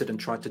repented and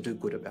tried to do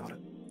good about it.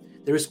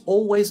 There is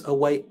always a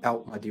way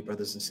out, my dear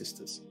brothers and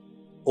sisters.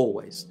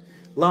 Always.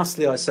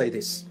 Lastly, I say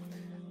this.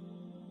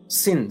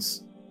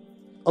 Sins.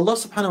 Allah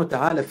subhanahu wa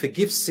ta'ala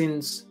forgives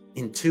sins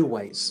in two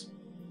ways.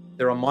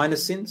 There are minor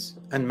sins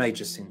and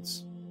major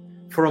sins.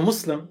 For a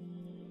Muslim,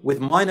 with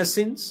minor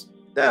sins,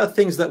 there are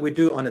things that we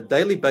do on a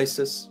daily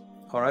basis.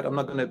 All right, I'm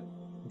not going to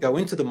go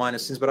into the minor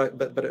sins, but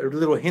a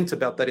little hint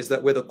about that is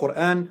that where the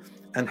Quran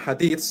and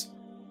hadiths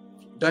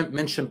don't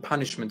mention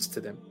punishments to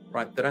them,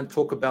 right? They don't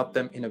talk about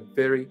them in a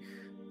very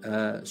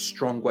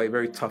strong way,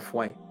 very tough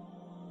way.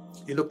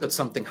 You looked at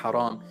something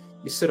haram,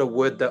 you said a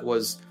word that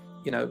was,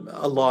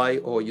 a lie,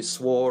 or you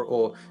swore,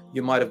 or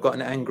you might have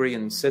gotten angry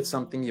and said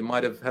something, you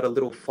might have had a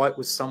little fight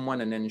with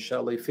someone and then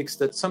inshallah you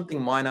fixed it,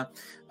 something minor.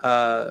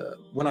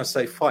 When I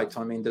say fight,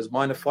 I mean there's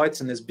minor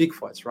fights and there's big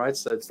fights, right?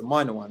 So it's the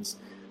minor ones.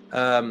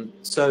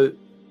 So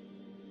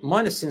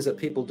minor sins that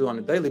people do on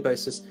a daily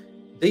basis,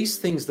 these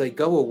things, they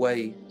go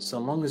away so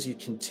long as you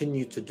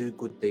continue to do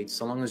good deeds,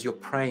 so long as you're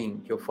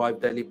praying your 5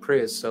 daily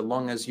prayers, so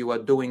long as you are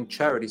doing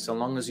charity, so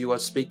long as you are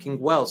speaking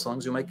well, so long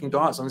as you're making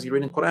dua, so long as you're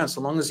reading Quran,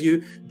 so long as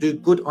you do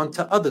good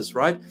unto others,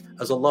 right?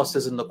 As Allah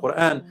says in the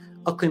Quran,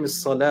 أقم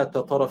الصلاة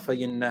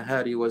طرفي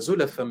النهار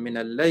وزلفا من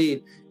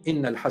الليل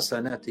إن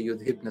الحسنات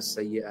يذهبن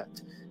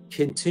السيئات.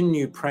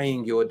 Continue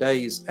praying your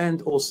days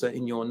and also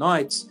in your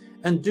nights,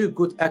 and do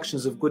good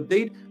actions of good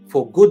deed,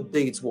 for good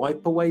deeds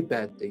wipe away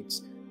bad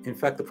deeds. In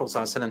fact, the Prophet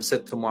ﷺ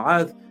said to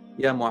Mu'adh,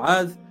 Ya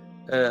Mu'adh,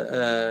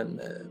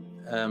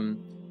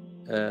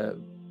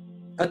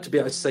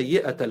 أتبع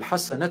السيئة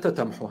الحسنة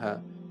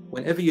تمحها.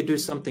 Whenever you do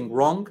something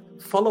wrong,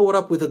 follow it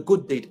up with a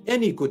good deed,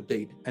 any good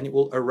deed, and it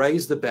will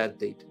erase the bad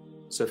deed.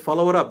 So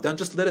follow it up. Don't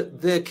just let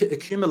it, they're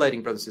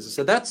accumulating, brothers and sisters.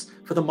 So that's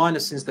for the minor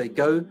sins. They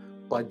go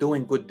by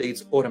doing good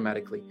deeds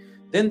automatically.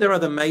 Then there are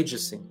the major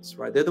sins,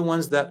 right? They're the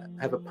ones that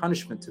have a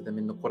punishment to them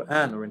in the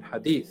Quran or in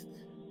Hadith,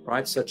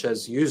 right? Such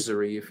as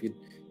usury,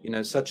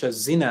 such as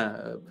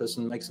zina, a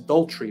person makes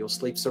adultery or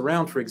sleeps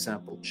around, for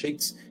example,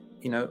 cheats,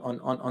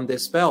 on their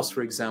spouse,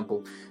 for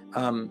example,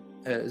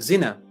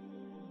 zina,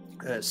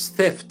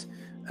 theft,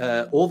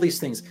 all these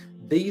things.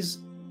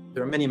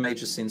 There are many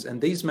major sins, and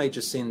these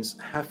major sins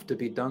have to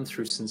be done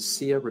through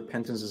sincere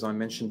repentance, as I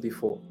mentioned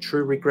before.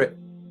 True regret,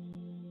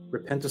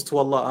 repentance to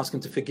Allah, ask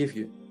Him to forgive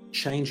you,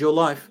 change your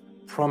life,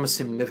 promise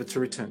Him never to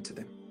return to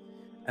them.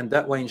 And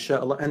that way,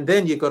 inshallah, and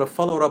then you've got to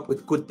follow it up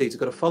with good deeds. You've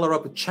got to follow it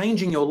up with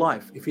changing your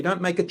life. If you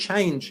don't make a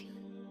change,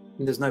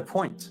 then there's no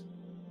point.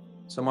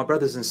 So my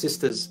brothers and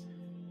sisters,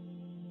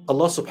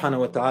 Allah subhanahu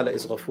wa ta'ala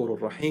is Ghafurur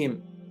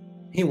Rahim.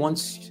 He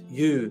wants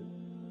you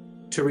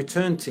to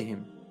return to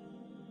Him.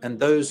 And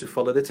those who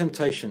follow their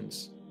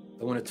temptations,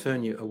 they want to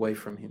turn you away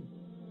from Him.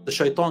 The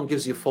shaitan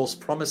gives you false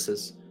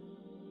promises,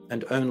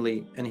 and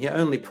he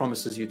only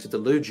promises you to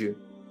delude you.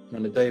 And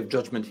on the day of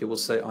judgment, he will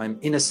say, I am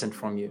innocent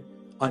from you.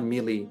 I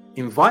merely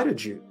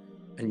invited you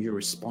and you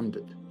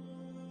responded.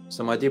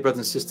 So my dear brothers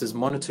and sisters,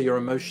 monitor your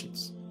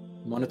emotions,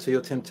 monitor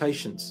your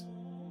temptations,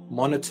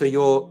 monitor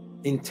your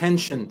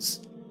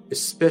intentions,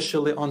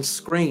 especially on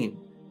screen.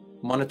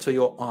 Monitor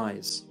your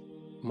eyes,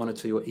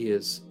 monitor your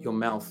ears, your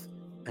mouth,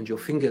 and your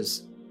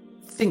fingers.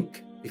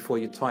 Think before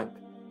you type.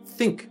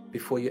 Think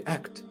before you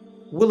act.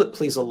 Will it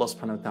please Allah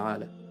subhanahu wa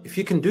ta'ala? If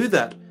you can do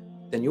that,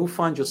 then you'll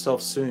find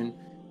yourself soon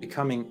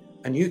becoming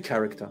a new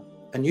character,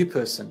 a new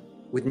person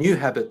with new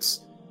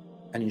habits,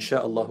 and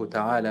insha'Allah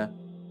ta'ala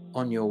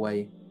on your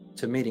way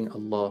to meeting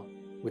Allah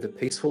with a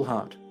peaceful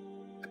heart,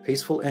 a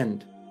peaceful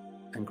end,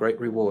 and great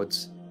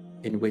rewards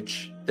in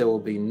which there will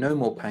be no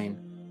more pain,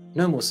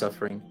 no more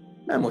suffering,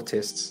 no more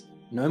tests,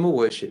 no more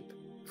worship,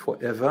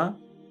 forever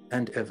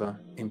and ever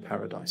in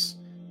paradise.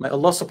 May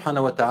Allah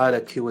subhanahu wa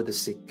ta'ala cure the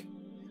sick.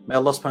 May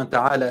Allah subhanahu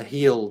wa ta'ala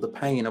heal the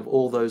pain of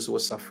all those who are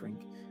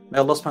suffering. May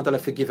Allah subhanahu wa ta'ala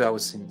forgive our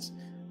sins.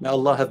 May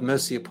Allah have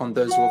mercy upon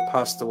those who have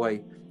passed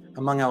away,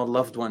 among our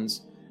loved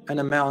ones, and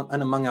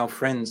among our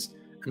friends,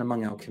 and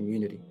among our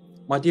community.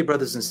 My dear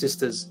brothers and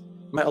sisters,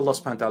 may Allah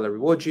subhanahu wa ta'ala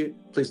reward you.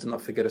 Please do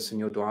not forget us in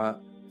your dua.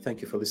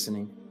 Thank you for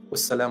listening.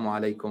 Wassalamu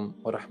alaikum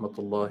wa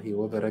rahmatullahi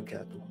wa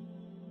barakatuh.